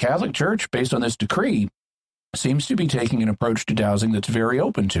the Catholic Church, based on this decree, seems to be taking an approach to dowsing that's very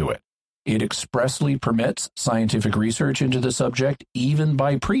open to it. It expressly permits scientific research into the subject, even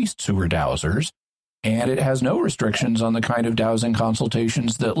by priests who are dowsers, and it has no restrictions on the kind of dowsing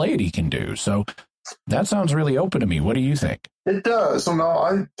consultations that laity can do. So that sounds really open to me. What do you think? It does. So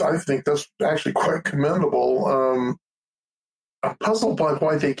no, I think that's actually quite commendable. I'm puzzled by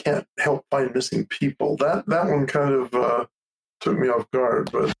why they can't help find missing people. That one kind of took me off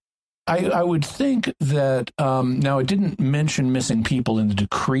guard. But I would think that, now it didn't mention missing people in the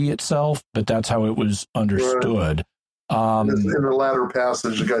decree itself, but that's how it was understood. Right. In the latter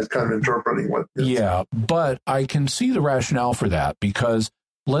passage, the guy's kind of interpreting what. Yeah, but I can see the rationale for that, because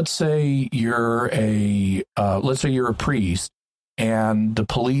let's say you're a priest, and the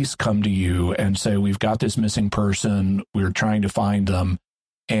police come to you and say, we've got this missing person, we're trying to find them,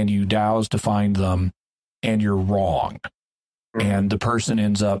 and you douse to find them, and you're wrong. Mm-hmm. And the person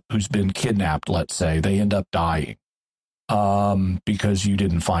ends up, who's been kidnapped, let's say, they end up dying because you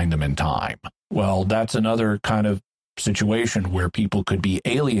didn't find them in time. Well, that's another kind of situation where people could be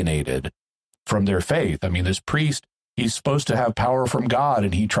alienated from their faith. I mean, this priest, he's supposed to have power from God,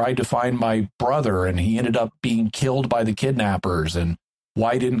 and he tried to find my brother, and he ended up being killed by the kidnappers. And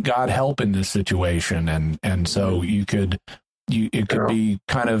why didn't God help in this situation? And so it could be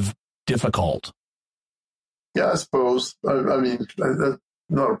kind of difficult. Yeah, I suppose. I mean, that's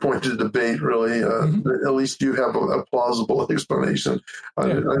not a point to debate, really. At least you have a plausible explanation. I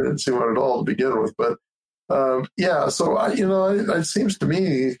didn't see one at all to begin with, but so it seems to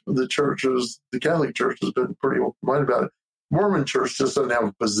me the Catholic Church has been pretty open-minded about it. Mormon Church just doesn't have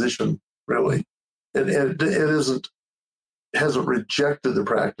a position, really. It hasn't rejected the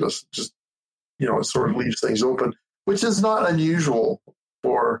practice. Just, it sort of leaves things open, which is not unusual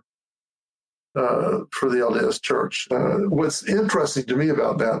for the LDS Church. What's interesting to me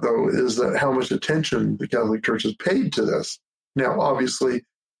about that, though, is that how much attention the Catholic Church has paid to this. Now, obviously,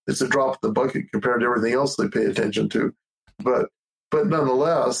 it's a drop in the bucket compared to everything else they pay attention to. But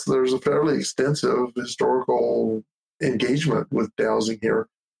nonetheless, there's a fairly extensive historical engagement with dowsing here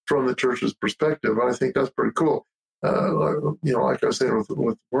from the church's perspective. And I think that's pretty cool. Like I was saying with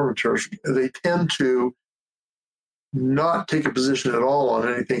the Mormon Church, they tend to not take a position at all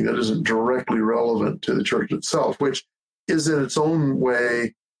on anything that isn't directly relevant to the church itself, which is in its own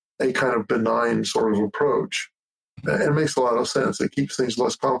way a kind of benign sort of approach. It makes a lot of sense. It keeps things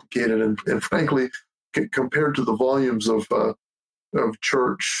less complicated, and frankly, compared to the volumes of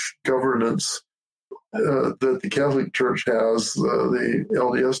church governance that the Catholic Church has, the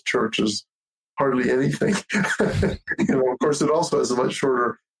LDS Church is hardly anything. Of course, it also has a much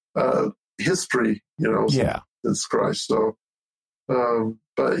shorter history. Since Christ. So, in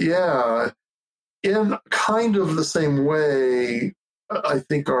kind of the same way, I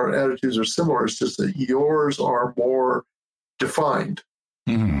think our attitudes are similar. It's just that yours are more defined.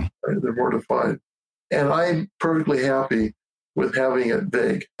 Mm-hmm. Right? They're more defined. And I'm perfectly happy with having it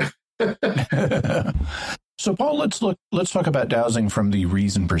vague. So, Paul, let's talk about dowsing from the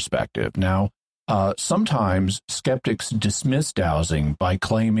reason perspective. Now, sometimes skeptics dismiss dowsing by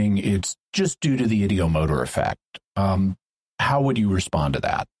claiming it's just due to the ideomotor effect. How would you respond to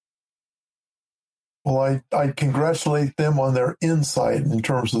that? Well, I congratulate them on their insight in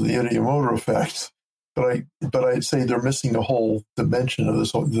terms of the ideomotor effects, but I'd say they're missing a whole dimension of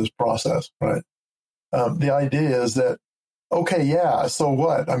this process, right? The idea is that, okay, yeah, so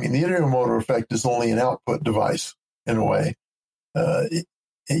what? I mean, the ideomotor effect is only an output device in a way. If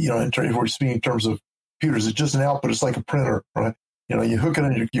we're speaking in terms of computers, it's just an output. It's like a printer, right? You hook it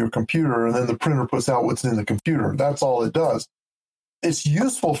into your computer, and then the printer puts out what's in the computer. That's all it does. It's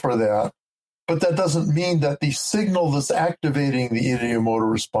useful for that, but that doesn't mean that the signal that's activating the ideomotor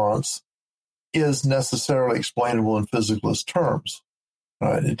response is necessarily explainable in physicalist terms.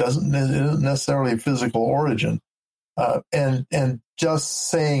 Right? It isn't necessarily a physical origin. And just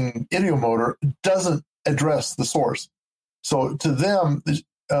saying ideomotor doesn't address the source. So to them,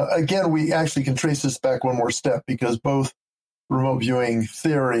 again, we actually can trace this back one more step, because both remote viewing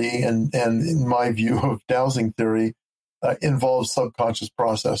theory and in my view of dowsing theory involves subconscious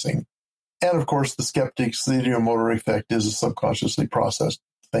processing. And of course, the skeptics, the ideomotor effect is a subconsciously processed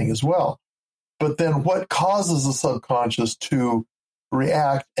thing as well. But then what causes the subconscious to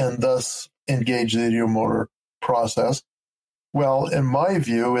react and thus engage the ideomotor process? Well, in my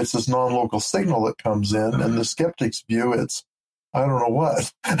view, it's this non-local signal that comes in, and the skeptic's view, it's, I don't know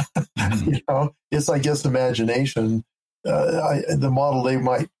what. It's, I guess, imagination. The model they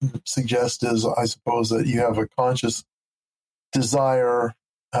might suggest is, I suppose, that you have a conscious desire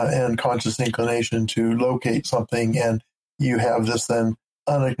and conscious inclination to locate something, and you have this then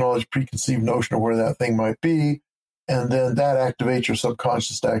unacknowledged preconceived notion of where that thing might be, and then that activates your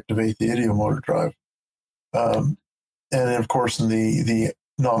subconscious to activate the ideomotor drive. And of course, in the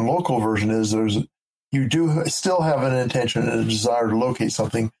non-local version is you do still have an intention and a desire to locate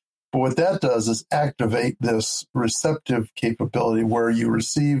something, but what that does is activate this receptive capability where you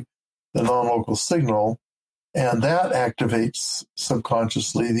receive the non-local signal, and that activates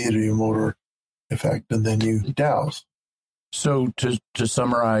subconsciously the ideomotor effect, and then you dowse. So to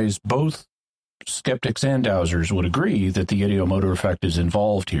summarize, both skeptics and dowsers would agree that the ideomotor effect is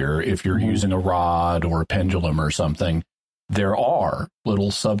involved here. If you're using a rod or a pendulum or something, there are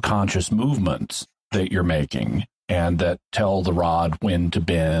little subconscious movements that you're making and that tell the rod when to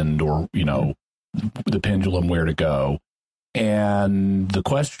bend, or, the pendulum where to go. And the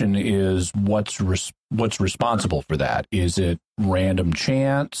question is, what's responsible for that? Is it random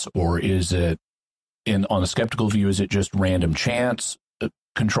chance, or is it, on the skeptical view, is it just random chance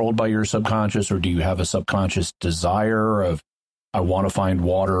controlled by your subconscious, or do you have a subconscious desire of, I want to find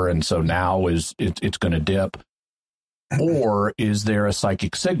water, and so now it's going to dip? Or is there a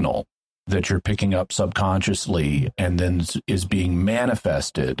psychic signal that you're picking up subconsciously and then is being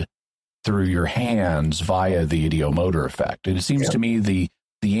manifested through your hands via the ideomotor effect? And it seems to me the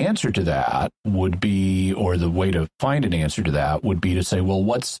answer to that would be, or the way to find an answer to that would be to say, well,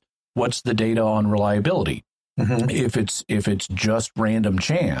 what's the data on reliability? Mm-hmm. If it's just random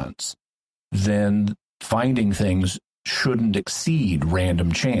chance, then finding things shouldn't exceed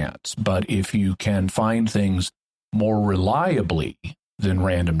random chance. But if you can find things more reliably than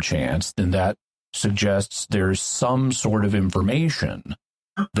random chance, then that suggests there's some sort of information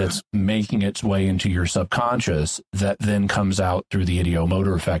that's making its way into your subconscious that then comes out through the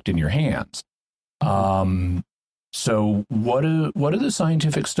ideomotor effect in your hands. So what do the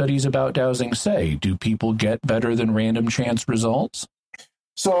scientific studies about dowsing say? Do people get better than random chance results?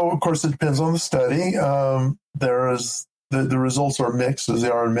 So, of course, it depends on the study. The results are mixed, as they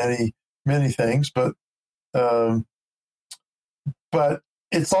are in many things, but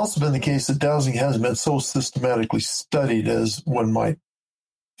it's also been the case that dowsing hasn't been so systematically studied as one might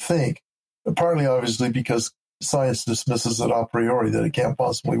think, partly obviously because science dismisses it a priori that it can't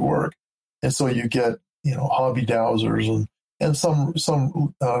possibly work. And so you get, hobby dowsers and some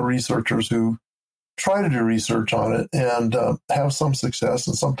researchers who try to do research on it and have some success,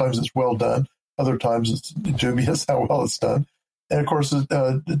 and sometimes it's well done. Other times it's dubious how well it's done. And of course,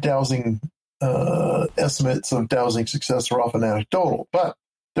 the dowsing estimates of dowsing success are often anecdotal. But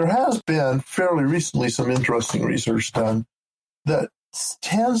there has been fairly recently some interesting research done that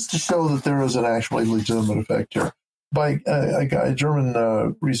tends to show that there is an actually legitimate effect here by a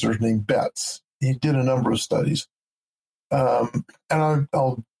German researcher named Betz. He did a number of studies. And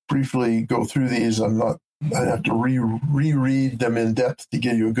I'll briefly go through these. I have to reread them in depth to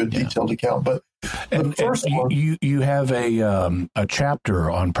give you a good detoiled account. But the first one, you have a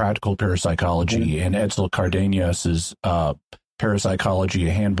chapter on practical parapsychology in Edsel Cardenas' Parapsychology,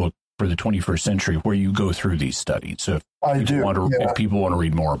 a Handbook for the 21st Century, where you go through these studies. So if people want to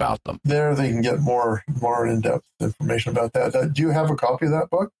read more about them, there they can get more in-depth information about that. Do you have a copy of that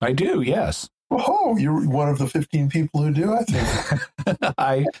book? I do, yes. Oh, you're one of the 15 people who do, I think.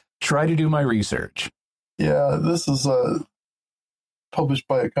 I try to do my research. Yeah, this is published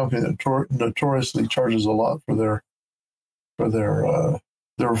by a company that notoriously charges a lot for their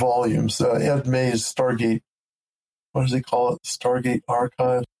volumes. Ed May's Stargate, what does he call it? Stargate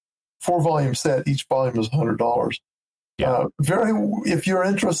Archive. 4-volume set. Each volume is $100. Yeah. If you're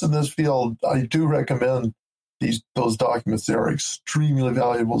interested in this field, I do recommend those documents. They are extremely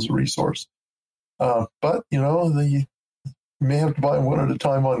valuable as a resource. But you may have to buy them one at a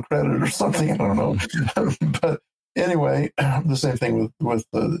time on credit or something. I don't know. But anyway, the same thing with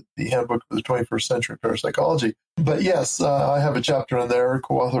the Handbook of the 21st Century Parapsychology. But yes, I have a chapter in there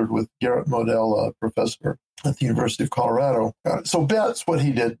co-authored with Garrett Modell, a professor at the University of Colorado. So that's what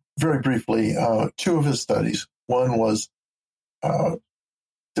he did very briefly. 2 of his studies. One was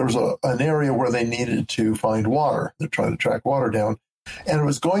there was an area where they needed to find water. They're trying to track water down. And it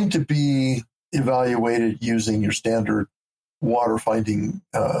was going to be evaluated using your standard water finding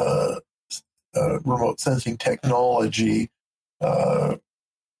remote sensing technology, and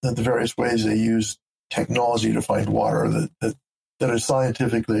the various ways they use technology to find water that is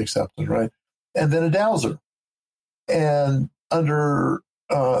scientifically accepted, right? And then a dowser. And under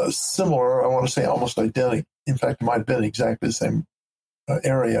similar, I want to say almost identical, in fact, it might have been exactly the same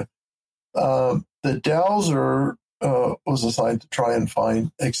area. The dowser was assigned to try and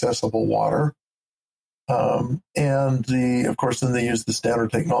find accessible water. And of course, then they used the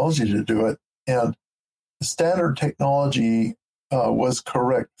standard technology to do it. And the standard technology was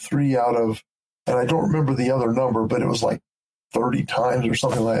correct 3 out of, and I don't remember the other number, but it was like 30 times or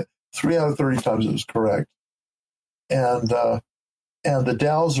something like that. 3 out of 30 times it was correct. And the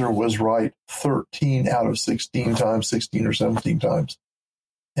dowser was right 13 out of 16 times, 16 or 17 times.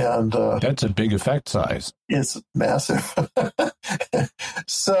 And that's a big effect size. It's massive.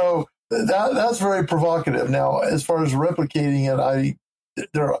 So that's very provocative. Now, as far as replicating it,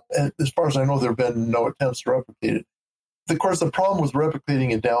 as far as I know, there have been no attempts to replicate it. Of course, the problem with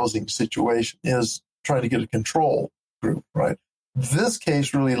replicating a dowsing situation is trying to get a control group, right? This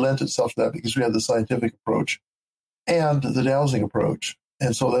case really lent itself to that because we had the scientific approach and the dowsing approach.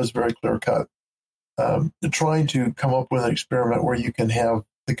 And so that's very clear cut. Trying to come up with an experiment where you can have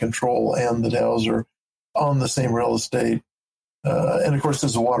the control and the dowser on the same real estate. And of course,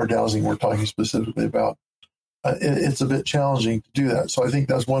 there's the water dowsing we're talking specifically about. It's a bit challenging to do that. So I think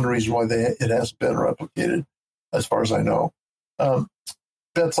that's one reason why it hasn't been replicated, as far as I know.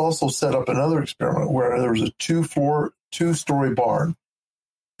 Betts also set up another experiment where there was a two-story barn.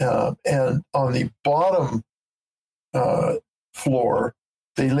 And on the bottom floor,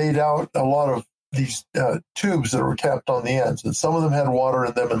 they laid out a lot of these tubes that were capped on the ends. And some of them had water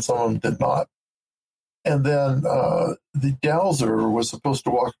in them and some of them did not. And then the dowser was supposed to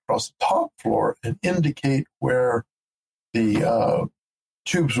walk across the top floor and indicate where the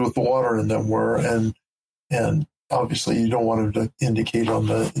tubes with the water in them were. And obviously you don't want them to indicate on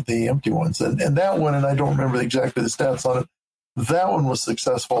the empty ones. And that one, and I don't remember exactly the stats on it, that one was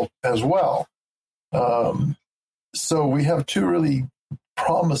successful as well. So we have 2 really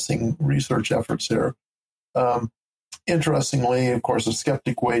promising research efforts here. Interestingly, of course, a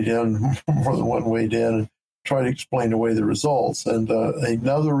skeptic weighed in, more than one weighed in, and tried to explain away the results. And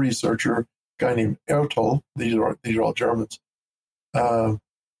another researcher, a guy named Ertl, these are all Germans,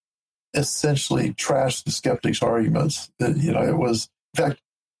 essentially trashed the skeptic's arguments. That, it was, in fact,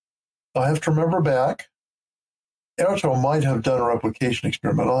 I have to remember back, Ertl might have done a replication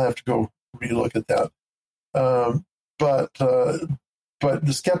experiment. I'll have to go relook at that. But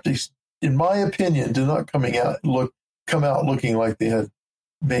the skeptics, in my opinion, did not come out looking like they had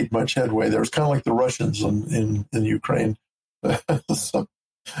made much headway. There was kind of like the Russians in Ukraine. So.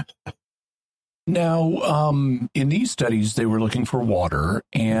 Now, in these studies, they were looking for water,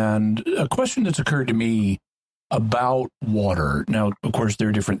 and a question that's occurred to me about water. Now, of course, there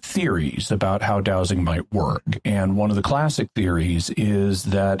are different theories about how dowsing might work, and one of the classic theories is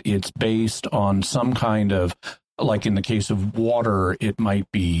that it's based on some kind of, like in the case of water, it might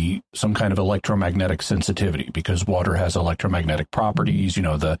be some kind of electromagnetic sensitivity because water has electromagnetic properties.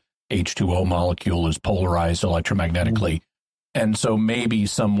 The H2O molecule is polarized electromagnetically. And so maybe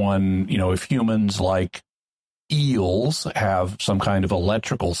someone, if humans like eels have some kind of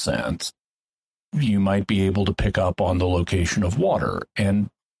electrical sense, you might be able to pick up on the location of water. And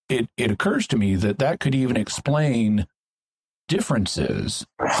it occurs to me that could even explain differences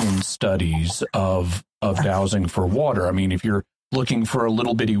in studies of dowsing for water. I mean, if you're looking for a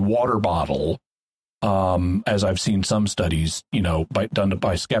little bitty water bottle, as I've seen some studies, done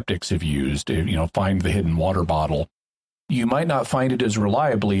by skeptics have used, find the hidden water bottle. you might not find it as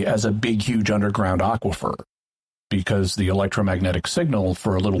reliably as a big, huge underground aquifer, because the electromagnetic signal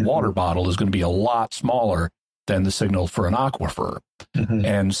for a little water bottle is going to be a lot smaller than the signal for an aquifer.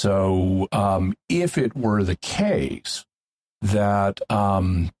 And so if it were the case that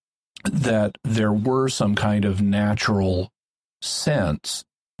that there were some kind of natural sense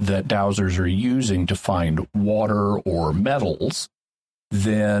that dowsers are using to find water or metals,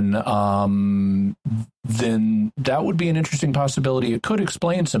 then that would be an interesting possibility. It could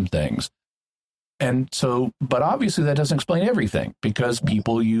explain some things. And so, but obviously that doesn't explain everything, because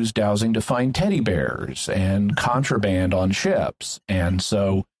people use dowsing to find teddy bears and contraband on ships. And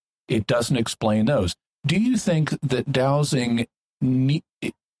so it doesn't explain those. Do you think that dowsing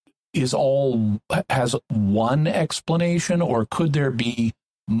has one explanation, or could there be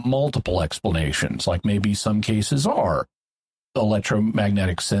multiple explanations? Like maybe some cases are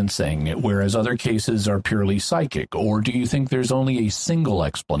electromagnetic sensing, whereas other cases are purely psychic. Or do you think there's only a single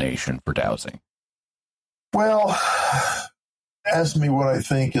explanation for dowsing? Well, ask me what I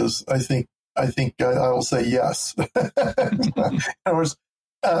think is. I think I'll say yes. In other words,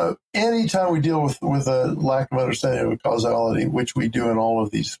 anytime we deal with a lack of understanding of causality, which we do in all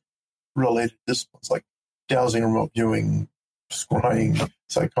of these related disciplines like dowsing, remote viewing, scrying,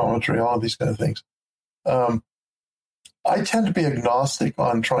 psychometry, all of these kind of things, I tend to be agnostic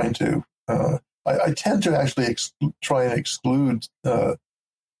on trying to. I tend to actually try and exclude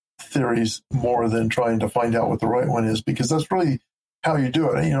theories more than trying to find out what the right one is, because that's really how you do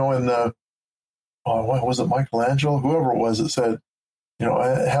it. And what was it, Michelangelo, whoever it was, that said,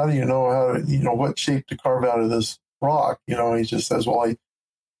 how do you know what shape to carve out of this rock? He just says, well, I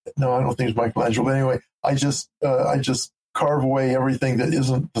don't think it's Michelangelo, but anyway, I just carve away everything that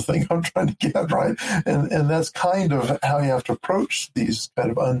isn't the thing I'm trying to get, right? And that's kind of how you have to approach these kind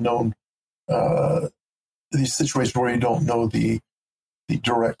of unknown these situations where you don't know the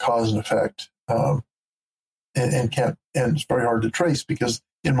direct cause and effect, and it's very hard to trace, because,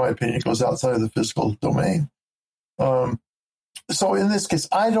 in my opinion, it goes outside of the physical domain. So in this case,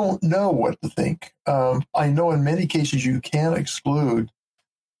 I don't know what to think. I know in many cases you can exclude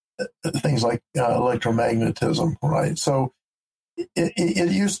things like electromagnetism, right? So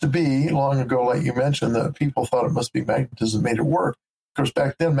it used to be long ago, like you mentioned, that people thought it must be magnetism made it work. Of course,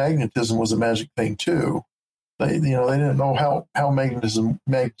 back then magnetism was a magic thing too. They didn't know how magnetism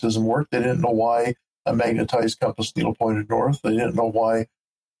worked. They didn't know why a magnetized compass needle pointed north. They didn't know why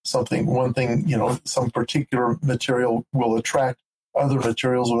some particular material will attract other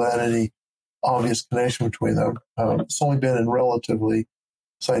materials without any obvious connection between them. It's only been in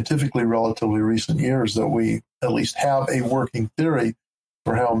scientifically relatively recent years that we at least have a working theory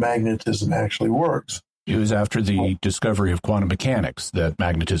for how magnetism actually works. It was after the discovery of quantum mechanics that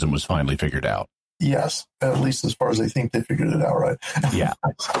magnetism was finally figured out. Yes, at least as far as I think they figured it out, right?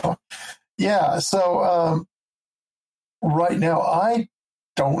 Yeah. So right now, I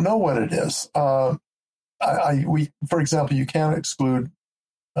don't know what it is. For example, you can't exclude,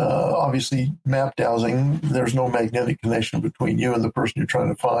 obviously, map dowsing. There's no magnetic connection between you and the person you're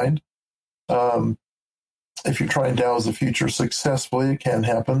trying to find. If you try and douse the future successfully, it can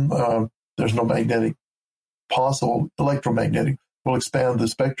happen. There's no magnetic possible. Electromagnetic will expand the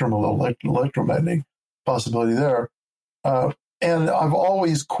spectrum a little, electromagnetic possibility there. And I've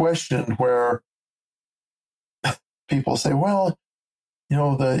always questioned where people say, well,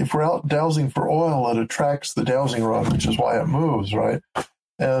 if we're out dowsing for oil, it attracts the dowsing rod, which is why it moves, right?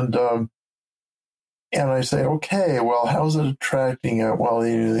 And I say, okay, well, how's it attracting it? Well,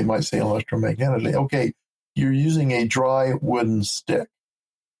 they might say electromagnetically. Okay, you're using a dry wooden stick,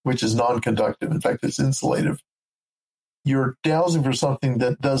 which is non-conductive. In fact, it's insulative. You're dowsing for something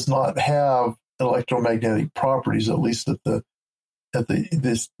that does not have electromagnetic properties, at least at the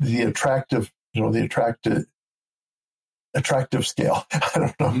attractive scale. I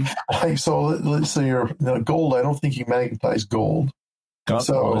don't know. Mm-hmm. So let's say gold. I don't think you magnetize gold.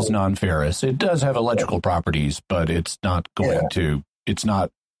 Gold is non-ferrous. It does have electrical properties, but it's not going to. It's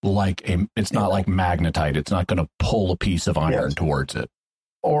not like like magnetite. It's not going to pull a piece of iron towards it,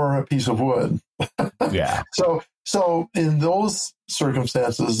 or a piece of wood. Yeah. So in those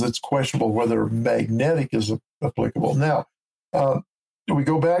circumstances, it's questionable whether magnetic is applicable. Now, we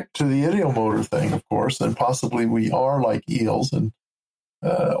go back to the ideomotor thing, of course, and possibly we are like eels and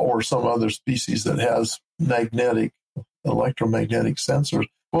or some other species that has electromagnetic sensors.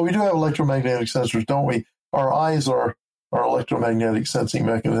 Well, we do have electromagnetic sensors, don't we? Our eyes are electromagnetic sensing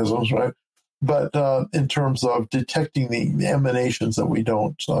mechanisms, right? But in terms of detecting the emanations that we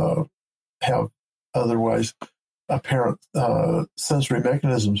don't have otherwise apparent sensory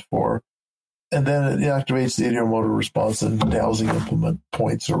mechanisms for, and then it activates the ideomotor response, and Dowsing implement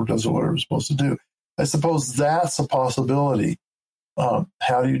points or does whatever it's supposed to do. I suppose that's a possibility.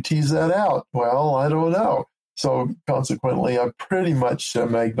 How do you tease that out? Well, I don't know. So consequently, I pretty much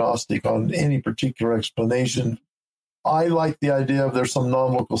am agnostic on any particular explanation. I like the idea of there's some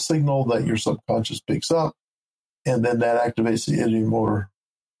non-local signal that your subconscious picks up, and then that activates the ideomotor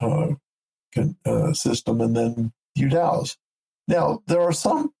system, and then you douse. Now, there are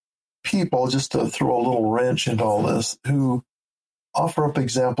some people, just to throw a little wrench into all this, who offer up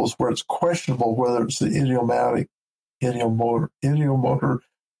examples where it's questionable whether it's the ideomotor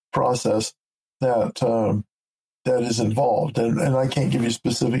process that is involved, and I can't give you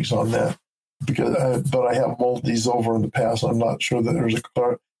specifics on that but I have mulled these over in the past. I'm not sure that there's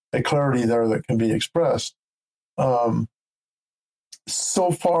a clarity there that can be expressed. So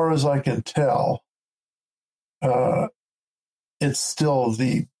far as I can tell, it's still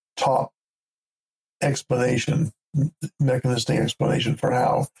the top mechanistic explanation for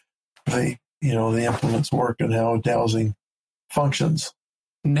how the implements work and how dowsing functions.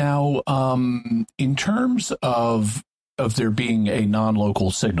 Now, in terms of there being a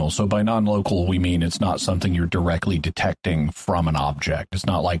non-local signal, so by non-local we mean it's not something you're directly detecting from an object. It's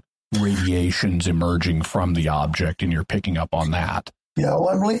not like radiations emerging from the object and you're picking up on that. Yeah, well,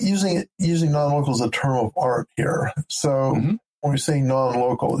 I'm using non-local as a term of art here. So when we say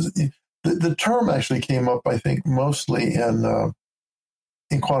non-local, the term actually came up, I think, mostly in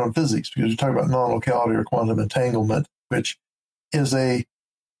quantum physics, because you're talking about non-locality or quantum entanglement, which is a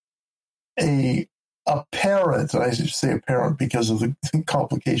apparent, and I say apparent because of the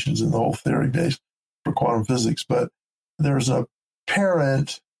complications in the whole theory base for quantum physics, but there's an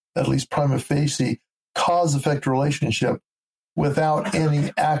apparent, at least prima facie, cause-effect relationship without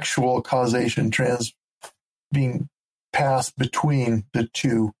any actual causation being passed between the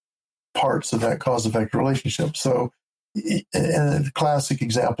two parts of that cause-effect relationship. So, and the classic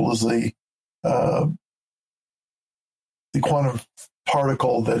example is the quantum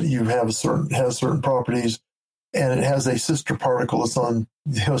particle that you have has certain properties, and it has a sister particle that's on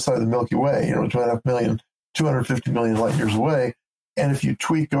the other side of the Milky Way, 250 million light years away. And if you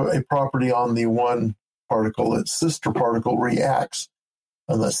tweak a property on the one particle, its sister particle reacts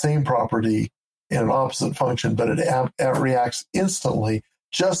on the same property in an opposite function, but it reacts instantly,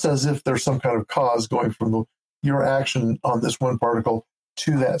 just as if there's some kind of cause going from your action on this one particle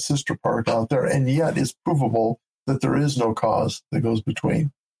to that sister particle out there. And yet it's provable that there is no cause that goes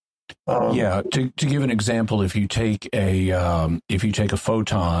between. To give an example, if you take a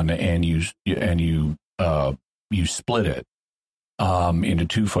photon and you split it into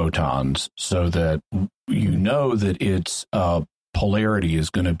two photons, so that you know that its polarity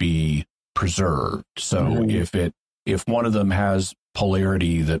is going to be preserved. So if one of them has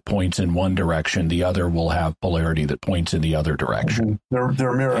polarity that points in one direction, the other will have polarity that points in the other direction. They're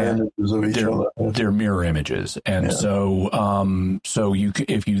mirror images of each other. They're mirror images, and so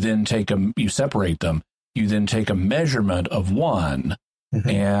if you then you separate them, you then take a measurement of one,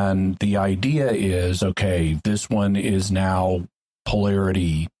 and the idea is, okay, this one is now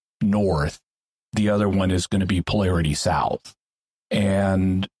polarity north, the other one is going to be polarity south,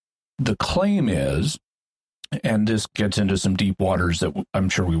 and the claim is, and this gets into some deep waters that I'm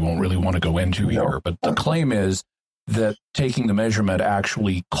sure we won't really want to go into here, but the claim is that taking the measurement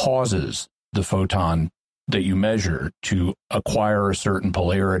actually causes the photon that you measure to acquire a certain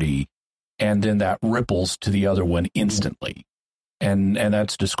polarity, and then that ripples to the other one instantly. And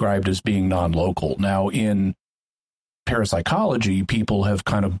that's described as being non-local. Now, in parapsychology, people have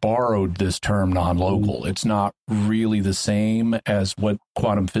kind of borrowed this term non-local. It's not really the same as what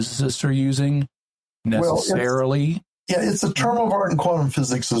quantum physicists are using necessarily. It's a term of art in quantum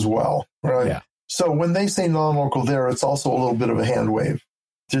physics as well, right? Yeah. So when they say non-local there, it's also a little bit of a hand wave,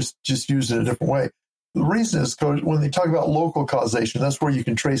 just used in a different way. The reason is because when they talk about local causation, that's where you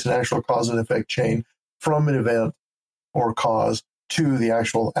can trace an actual cause and effect chain from an event or cause to the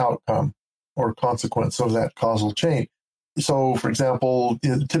actual outcome or consequence of that causal chain. So, for example,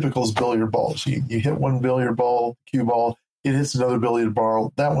 the typical is billiard balls. You hit one billiard ball, cue ball, it hits another billiard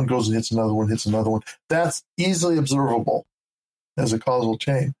ball, that one goes and hits another one, That's easily observable as a causal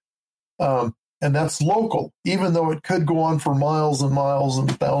chain. And that's local. Even though it could go on for miles and miles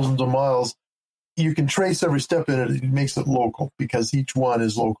and thousands of miles, you can trace every step in it. It makes it local because each one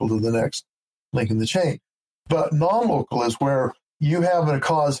is local to the next link in the chain. But non-local is where you have a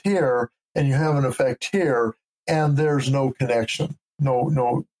cause here and you have an effect here, and there's no connection,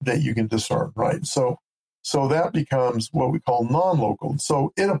 no that you can discern, right? So that becomes what we call non-local.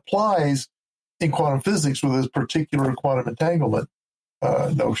 So it applies in quantum physics with this particular quantum entanglement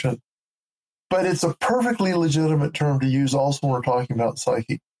notion. But it's a perfectly legitimate term to use also when we're talking about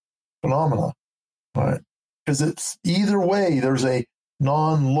psychic phenomena, right? Because it's either way, there's a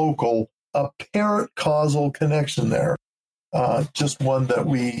non-local, apparent causal connection there. Just one that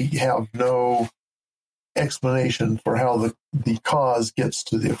we have no explanation for how the cause gets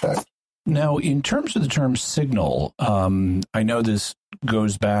to the effect. Now, in terms of the term signal, I know this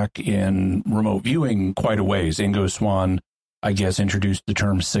goes back in remote viewing quite a ways. Ingo Swann, I guess, introduced the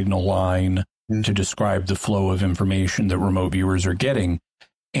term signal line to describe the flow of information that remote viewers are getting.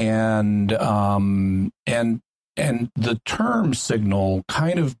 And the term signal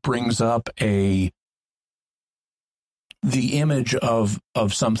kind of brings up the image of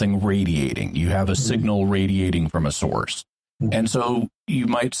something radiating. You have a signal radiating from a source. And so you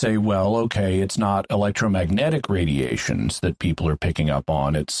might say, well, okay, it's not electromagnetic radiations that people are picking up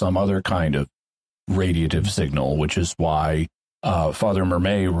on. It's some other kind of radiative signal, which is why Father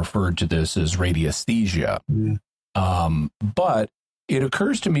Mermet referred to this as radiesthesia. But it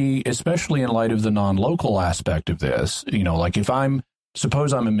occurs to me, especially in light of the non-local aspect of this, like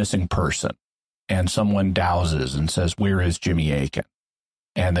suppose I'm a missing person and someone douses and says, where is Jimmy Aiken?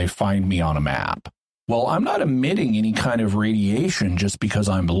 And they find me on a map. Well, I'm not emitting any kind of radiation just because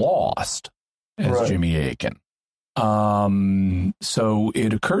I'm lost as Jimmy Aiken. So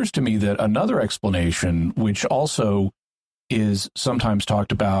it occurs to me that another explanation, which also is sometimes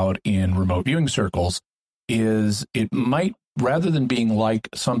talked about in remote viewing circles, is it might, rather than being like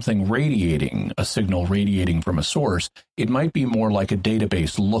something radiating, a signal radiating from a source, it might be more like a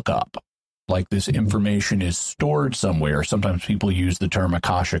database lookup. Like this information is stored somewhere. Sometimes people use the term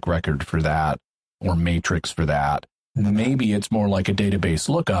Akashic record for that, or matrix for that. Maybe it's more like a database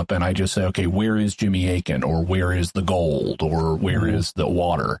lookup, and I just say, okay, where is Jimmy Aiken, or where is the gold, or where is the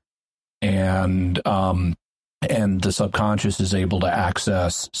water? And the subconscious is able to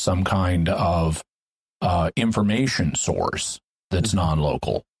access some kind of information source that's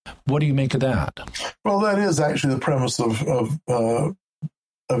non-local. What do you make of that? Well, that is actually the premise of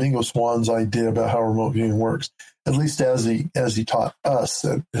Ingo Swann's idea about how remote viewing works, at least as he taught us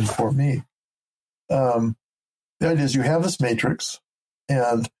and for me. The idea is you have this matrix,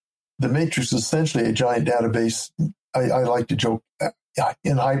 and the matrix is essentially a giant database. I like to joke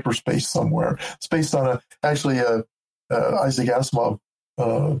in hyperspace somewhere. It's based on a Isaac Asimov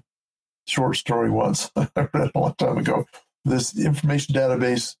short story once I read a long time ago. This information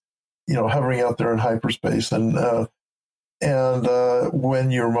database, hovering out there in hyperspace, and when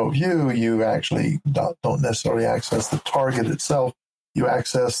you remote view, you actually don't necessarily access the target itself. You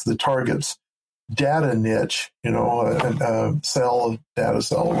access the target's data niche, cell, data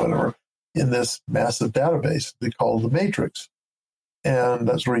cell, whatever, in this massive database they call the matrix. And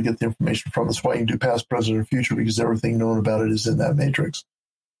that's where you get the information from. That's why you can do past, present, and future, because everything known about it is in that matrix.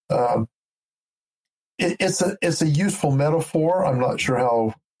 It's a useful metaphor. I'm not sure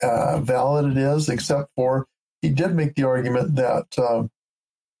how valid it is, except for he did make the argument that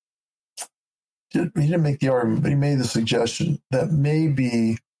he didn't make the argument, but he made the suggestion that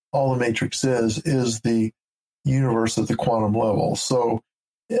maybe all the matrix is the universe at the quantum level. So,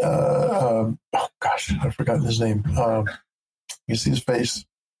 I've forgotten his name. You see his face?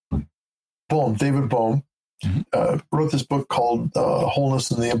 David Bohm, wrote this book called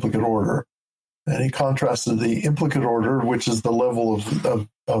Wholeness in the Implicate Order. And he contrasted the implicate order, which is the level of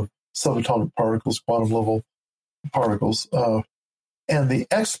subatomic particles, quantum level particles, and the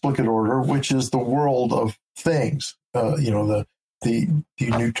explicate order, which is the world of things, the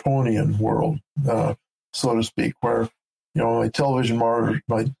Newtonian world, so to speak, where, my television monitor,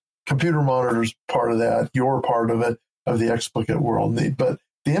 my computer monitor is part of that, you're part of it, of the explicate world. But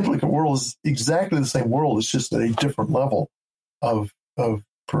the implicate world is exactly the same world. It's just at a different level of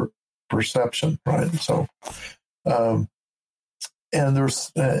perception, right? So, and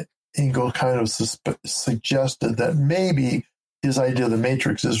there's Ingo kind of suggested that maybe his idea of the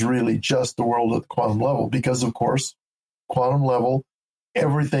matrix is really just the world at the quantum level, because, of course, quantum level,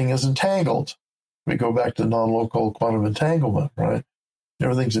 everything is entangled. We go back to non-local quantum entanglement, right?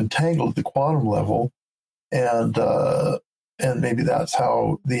 Everything's entangled at the quantum level, and maybe that's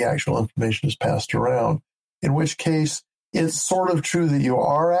how the actual information is passed around. In which case, it's sort of true that you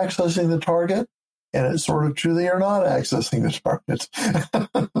are accessing the target, and it's sort of true that you're not accessing the target.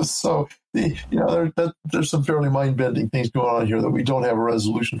 So, there's some fairly mind-bending things going on here that we don't have a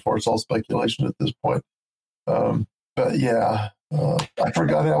resolution for. It's all speculation at this point. But yeah, I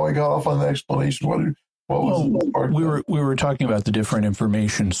forgot how I got off on the explanation. What was we were talking about the different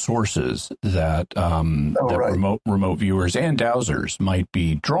information sources that remote viewers and dowsers might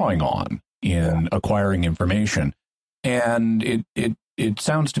be drawing on in acquiring information, and it it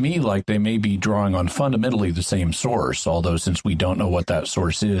sounds to me like they may be drawing on fundamentally the same source, although since we don't know what that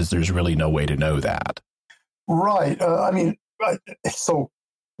source is, there's really no way to know that. Right. So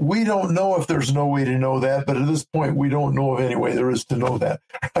we don't know if there's no way to know that, but at this point, we don't know of any way there is to know that.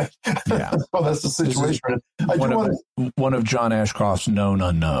 Right? Yeah. So that's the situation. One of John Ashcroft's known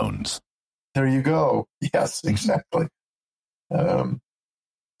unknowns. There you go. Yes, exactly.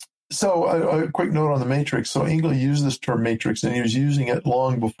 So a quick note on the Matrix. So Engel used this term Matrix, and he was using it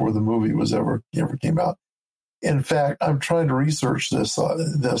long before the movie was ever came out. In fact, I'm trying to research this,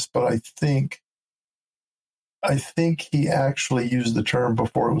 but I think he actually used the term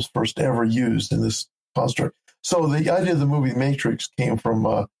before it was first ever used in this construct. So the idea of the movie Matrix came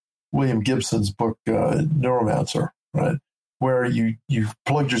from William Gibson's book Neuromancer, right? Where you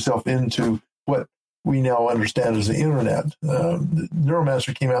plugged yourself into what we now understand as the internet.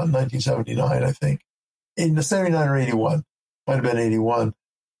 Neuromancer came out in 1979, I think. In the 79 or 81, might have been 81,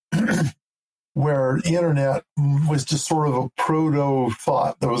 where the internet was just sort of a proto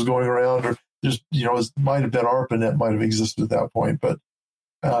thought that was going around, or just, it might have been ARPANET might have existed at that point, but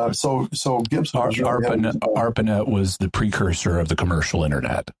so Gibson was ARPANET was the precursor of the commercial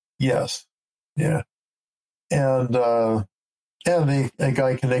internet. Yes, yeah, and a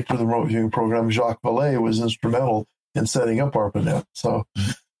guy connected to the remote viewing program, Jacques Vallée, was instrumental in setting up ARPANET. So,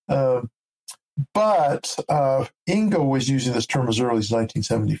 but Ingo was using this term as early as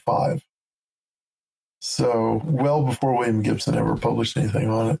 1975. So well before William Gibson ever published anything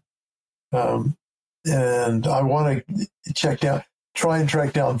on it. And I want to try and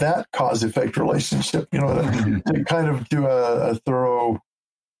track down that cause-effect relationship, to kind of do a thorough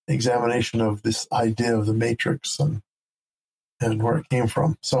examination of this idea of the matrix and where it came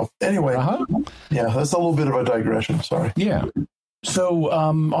from. So anyway, yeah, that's a little bit of a digression. Sorry. Yeah. So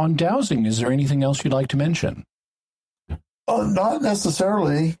on dowsing, is there anything else you'd like to mention? Not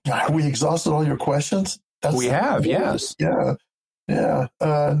necessarily. We exhausted all your questions. We have, yes. Yeah.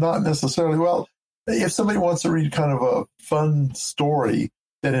 Not necessarily. Well, if somebody wants to read kind of a fun story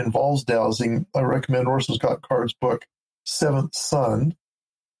that involves dowsing, I recommend Orson Scott Card's book, Seventh Son.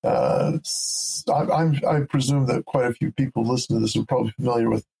 I presume that quite a few people listening to this are probably familiar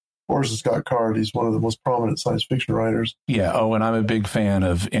with Orson Scott Card. He's one of the most prominent science fiction writers. Yeah. Oh, and I'm a big fan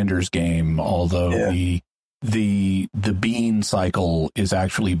of Ender's Game, although the bean cycle is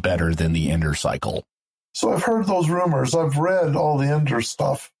actually better than the Ender cycle. So I've heard those rumors. I've read all the Ender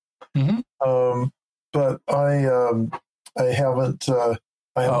stuff, but I haven't.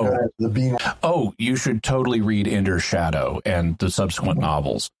 I haven't got into the bean. Oh, you should totally read Ender's Shadow and the subsequent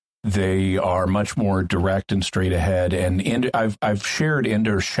novels. They are much more direct and straight ahead. And I've shared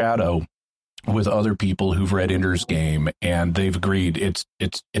Ender's Shadow with other people who've read Ender's Game, and they've agreed it's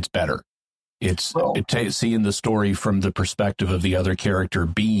better. Seeing the story from the perspective of the other character,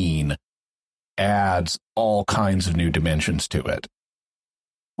 Bean, adds all kinds of new dimensions to it.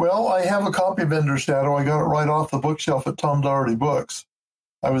 Well, I have a copy of Ender's Shadow. I got it right off the bookshelf at Tom Doherty Books.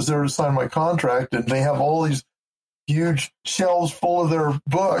 I was there to sign my contract, and they have all these huge shelves full of their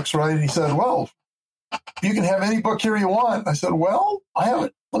books, right? And he said, well, you can have any book here you want. I said, well, I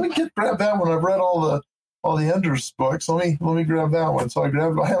haven't. Let me grab that one. I've read all the Ender's books. Let me grab that one. So I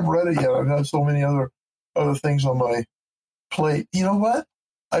haven't read it yet. I've had so many other things on my plate. You know what?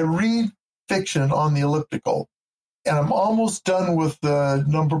 I read fiction on the elliptical, and I'm almost done with the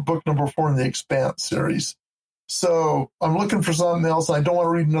book number 4 in the Expanse series. So I'm looking for something else. I don't want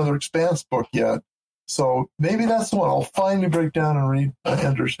to read another Expanse book yet. So maybe that's the one. I'll finally break down and read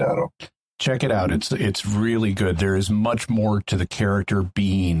Ender's Shadow. Check it out. It's really good. There is much more to the character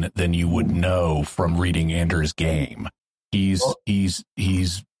Bean than you would know from reading Ender's Game. He's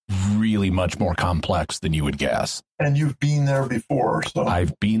really much more complex than you would guess. And you've been there before. So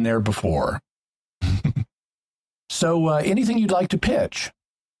I've been there before. So anything you'd like to pitch?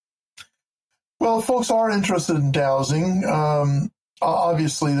 Well, if folks are interested in dowsing,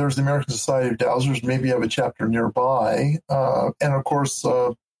 obviously there's the American Society of Dowsers. Maybe you have a chapter nearby. And of course,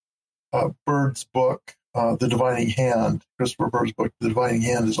 Bird's book, The Divining Hand, Christopher Bird's book, The Divining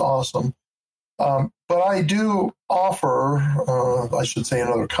Hand, is awesome. But I do offer, I should say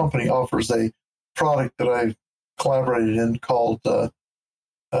another company offers a product that I've collaborated in called,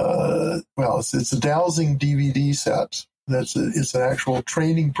 it's a dowsing DVD set. It's an actual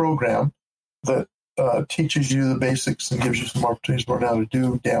training program that teaches you the basics and gives you some opportunities to learn how to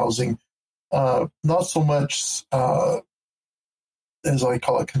do dowsing. Not so much as I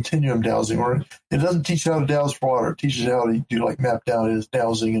call it continuum dowsing, where it doesn't teach you how to douse for water. It teaches you how to do like map down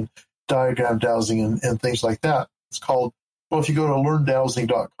dowsing and diagram dowsing and things like that. It's called, well, if you go to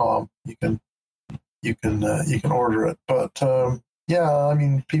learndowsing.com, you can order it. But I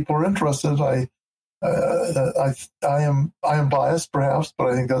mean, people are interested. I am biased, perhaps, but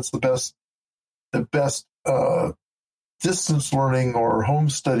I think that's the best distance learning or home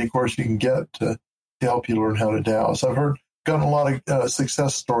study course you can get to help you learn how to dowse. I've gotten a lot of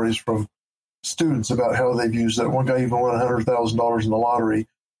success stories from students about how they've used it. One guy even won $100,000 in the lottery.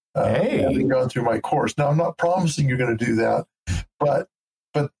 Having gone through my course. Now, I'm not promising you're going to do that, but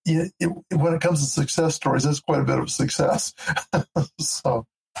when it comes to success stories, that's quite a bit of success. So,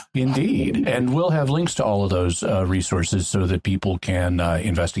 indeed, and we'll have links to all of those resources so that people can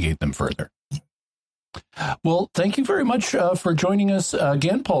investigate them further. Well, thank you very much for joining us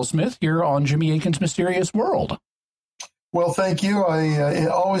again, Paul Smith, here on Jimmy Akin's Mysterious World. Well, thank you. I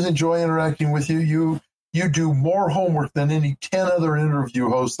always enjoy interacting with you. You do more homework than any 10 other interview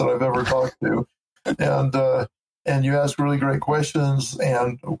hosts that I've ever talked to. And you ask really great questions.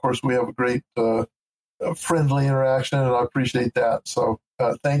 And, of course, we have a great friendly interaction, and I appreciate that. So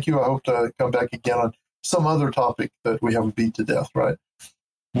thank you. I hope to come back again on some other topic that we haven't beat to death, right?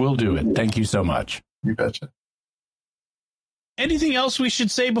 We'll do it. Thank you so much. You betcha. Anything else we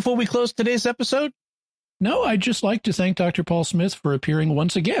should say before we close today's episode? No, I'd just like to thank Dr. Paul Smith for appearing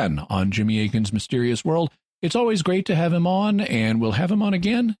once again on Jimmy Akin's Mysterious World. It's always great to have him on, and we'll have him on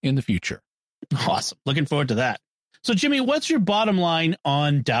again in the future. Awesome. Looking forward to that. So, Jimmy, what's your bottom line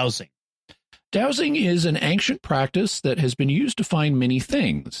on dowsing? Dowsing is an ancient practice that has been used to find many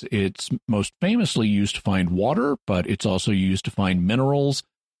things. It's most famously used to find water, but it's also used to find minerals,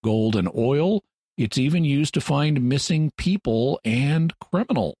 gold, and oil. It's even used to find missing people and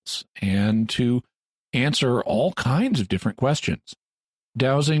criminals, and to answer all kinds of different questions.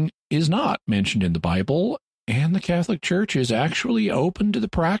 Dowsing is not mentioned in the Bible, and the Catholic Church is actually open to the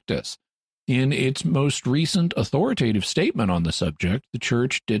practice. In its most recent authoritative statement on the subject, the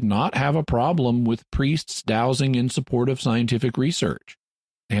Church did not have a problem with priests dowsing in support of scientific research,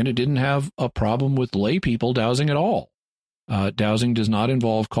 and it didn't have a problem with lay people dowsing at all. Dowsing does not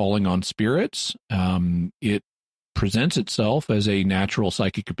involve calling on spirits. It presents itself as a natural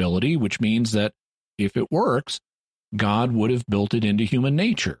psychic ability, which means that if it works, God would have built it into human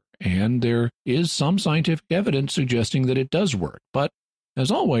nature, and there is some scientific evidence suggesting that it does work. But, as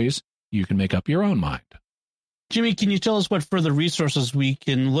always, you can make up your own mind. Jimmy, can you tell us what further resources we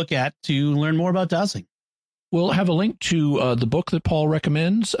can look at to learn more about dowsing? We'll have a link to the book that Paul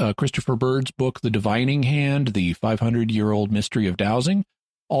recommends, Christopher Bird's book, The Divining Hand, the 500-Year-Old Mystery of Dowsing.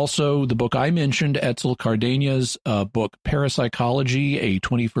 Also, the book I mentioned, Edsel Cardena's book, Parapsychology, a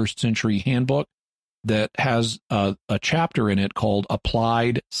 21st Century Handbook, that has a chapter in it called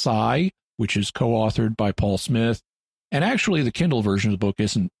Applied Psi, which is co-authored by Paul Smith. And actually, the Kindle version of the book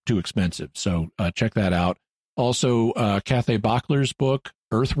isn't too expensive, so check that out. Also, Cathay Bachler's book,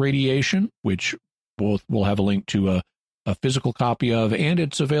 Earth Radiation, which we'll have a link to a physical copy of, and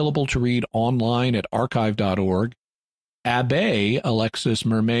it's available to read online at archive.org. Abbé Alexis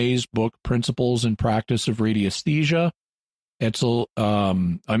Mermet's book, Principles and Practice of Radiasthesia. I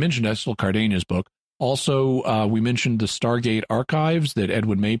mentioned Edsel Cardena's book. Also, we mentioned the Stargate Archives that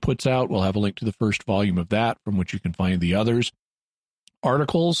Edwin May puts out. We'll have a link to the first volume of that, from which you can find the others.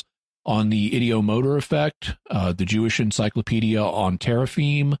 Articles on the idiomotor effect, the Jewish Encyclopedia on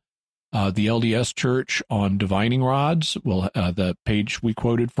Teraphim, the LDS Church on divining rods, the page we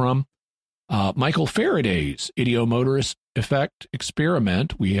quoted from. Michael Faraday's idiomotor effect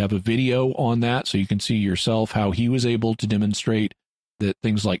experiment. We have a video on that, so you can see yourself how he was able to demonstrate that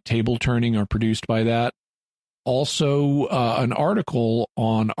things like table turning are produced by that. Also, an article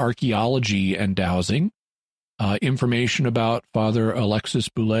on archaeology and dowsing, information about Father Alexis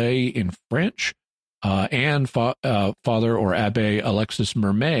Boulet in French, and Father or Abbé Alexis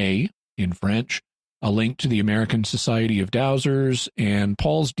Mermet in French, a link to the American Society of Dowsers, and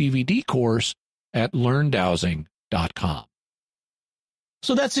Paul's DVD course at learndowsing.com.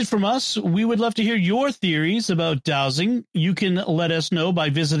 So that's it from us. We would love to hear your theories about dowsing. You can let us know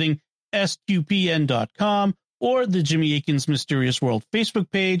by visiting sqpn.com or the Jimmy Akin's Mysterious World Facebook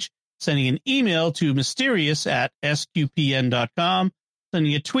page, sending an email to mysterious@sqpn.com,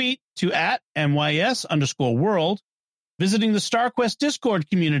 sending a tweet to @MYS_world, visiting the StarQuest Discord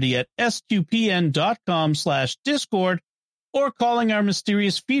community at sqpn.com/Discord, or calling our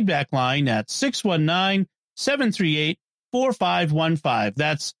mysterious feedback line at 619-738-4515.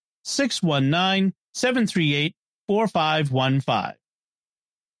 That's 619-738-4515.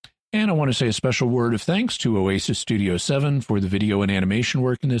 And I want to say a special word of thanks to Oasis Studio 7 for the video and animation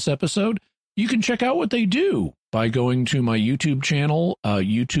work in this episode. You can check out what they do by going to my YouTube channel,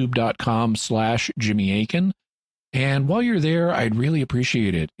 youtube.com/Jimmy Akin. And while you're there, I'd really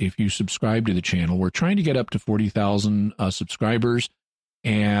appreciate it if you subscribe to the channel. We're trying to get up to 40,000 subscribers,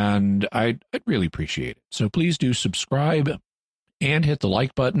 and I'd really appreciate it. So please do subscribe and hit the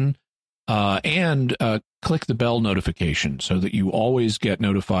like button and click the bell notification so that you always get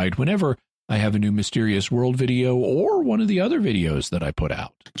notified whenever I have a new Mysterious World video or one of the other videos that I put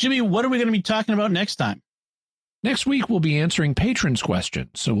out. Jimmy, what are we going to be talking about next time? Next week, we'll be answering patrons' questions.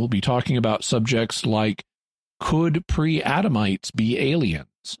 So we'll be talking about subjects like, could pre-Adamites be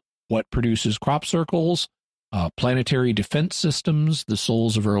aliens? What produces crop circles? Planetary defense systems, the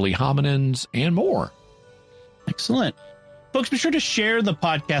souls of early hominins, and more. Excellent. Folks, be sure to share the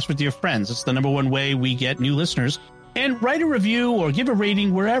podcast with your friends. It's the #1 way we get new listeners. And write a review or give a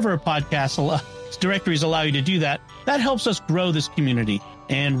rating wherever podcast directories allow you to do that. That helps us grow this community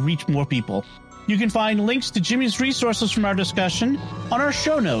and reach more people. You can find links to Jimmy's resources from our discussion on our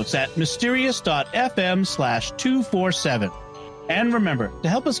show notes at mysterious.fm/247. And remember, to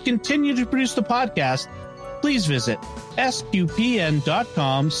help us continue to produce the podcast, please visit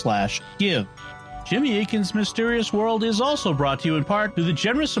sqpn.com/give. Jimmy Akin's Mysterious World is also brought to you in part through the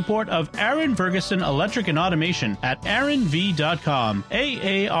generous support of Aaron Ferguson Electric and Automation at aaronv.com,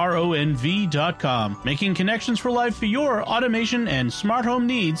 AARONV.com, making connections for life for your automation and smart home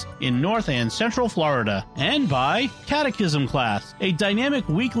needs in North and Central Florida. And by Catechism Class, a dynamic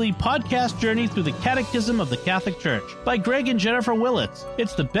weekly podcast journey through the Catechism of the Catholic Church by Greg and Jennifer Willits.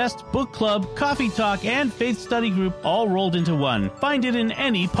 It's the best book club, coffee talk, and faith study group all rolled into one. Find it in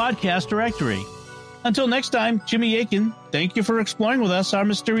any podcast directory. Until next time, Jimmy Akin, thank you for exploring with us our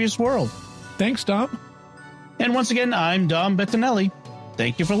mysterious world. Thanks, Dom. And once again, I'm Dom Bettinelli.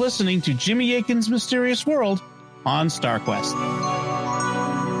 Thank you for listening to Jimmy Akin's Mysterious World on StarQuest.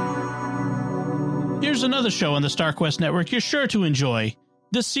 Here's another show on the StarQuest network you're sure to enjoy,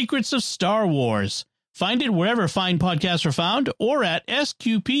 The Secrets of Star Wars. Find it wherever fine podcasts are found or at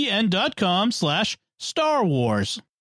sqpn.com/Star Wars.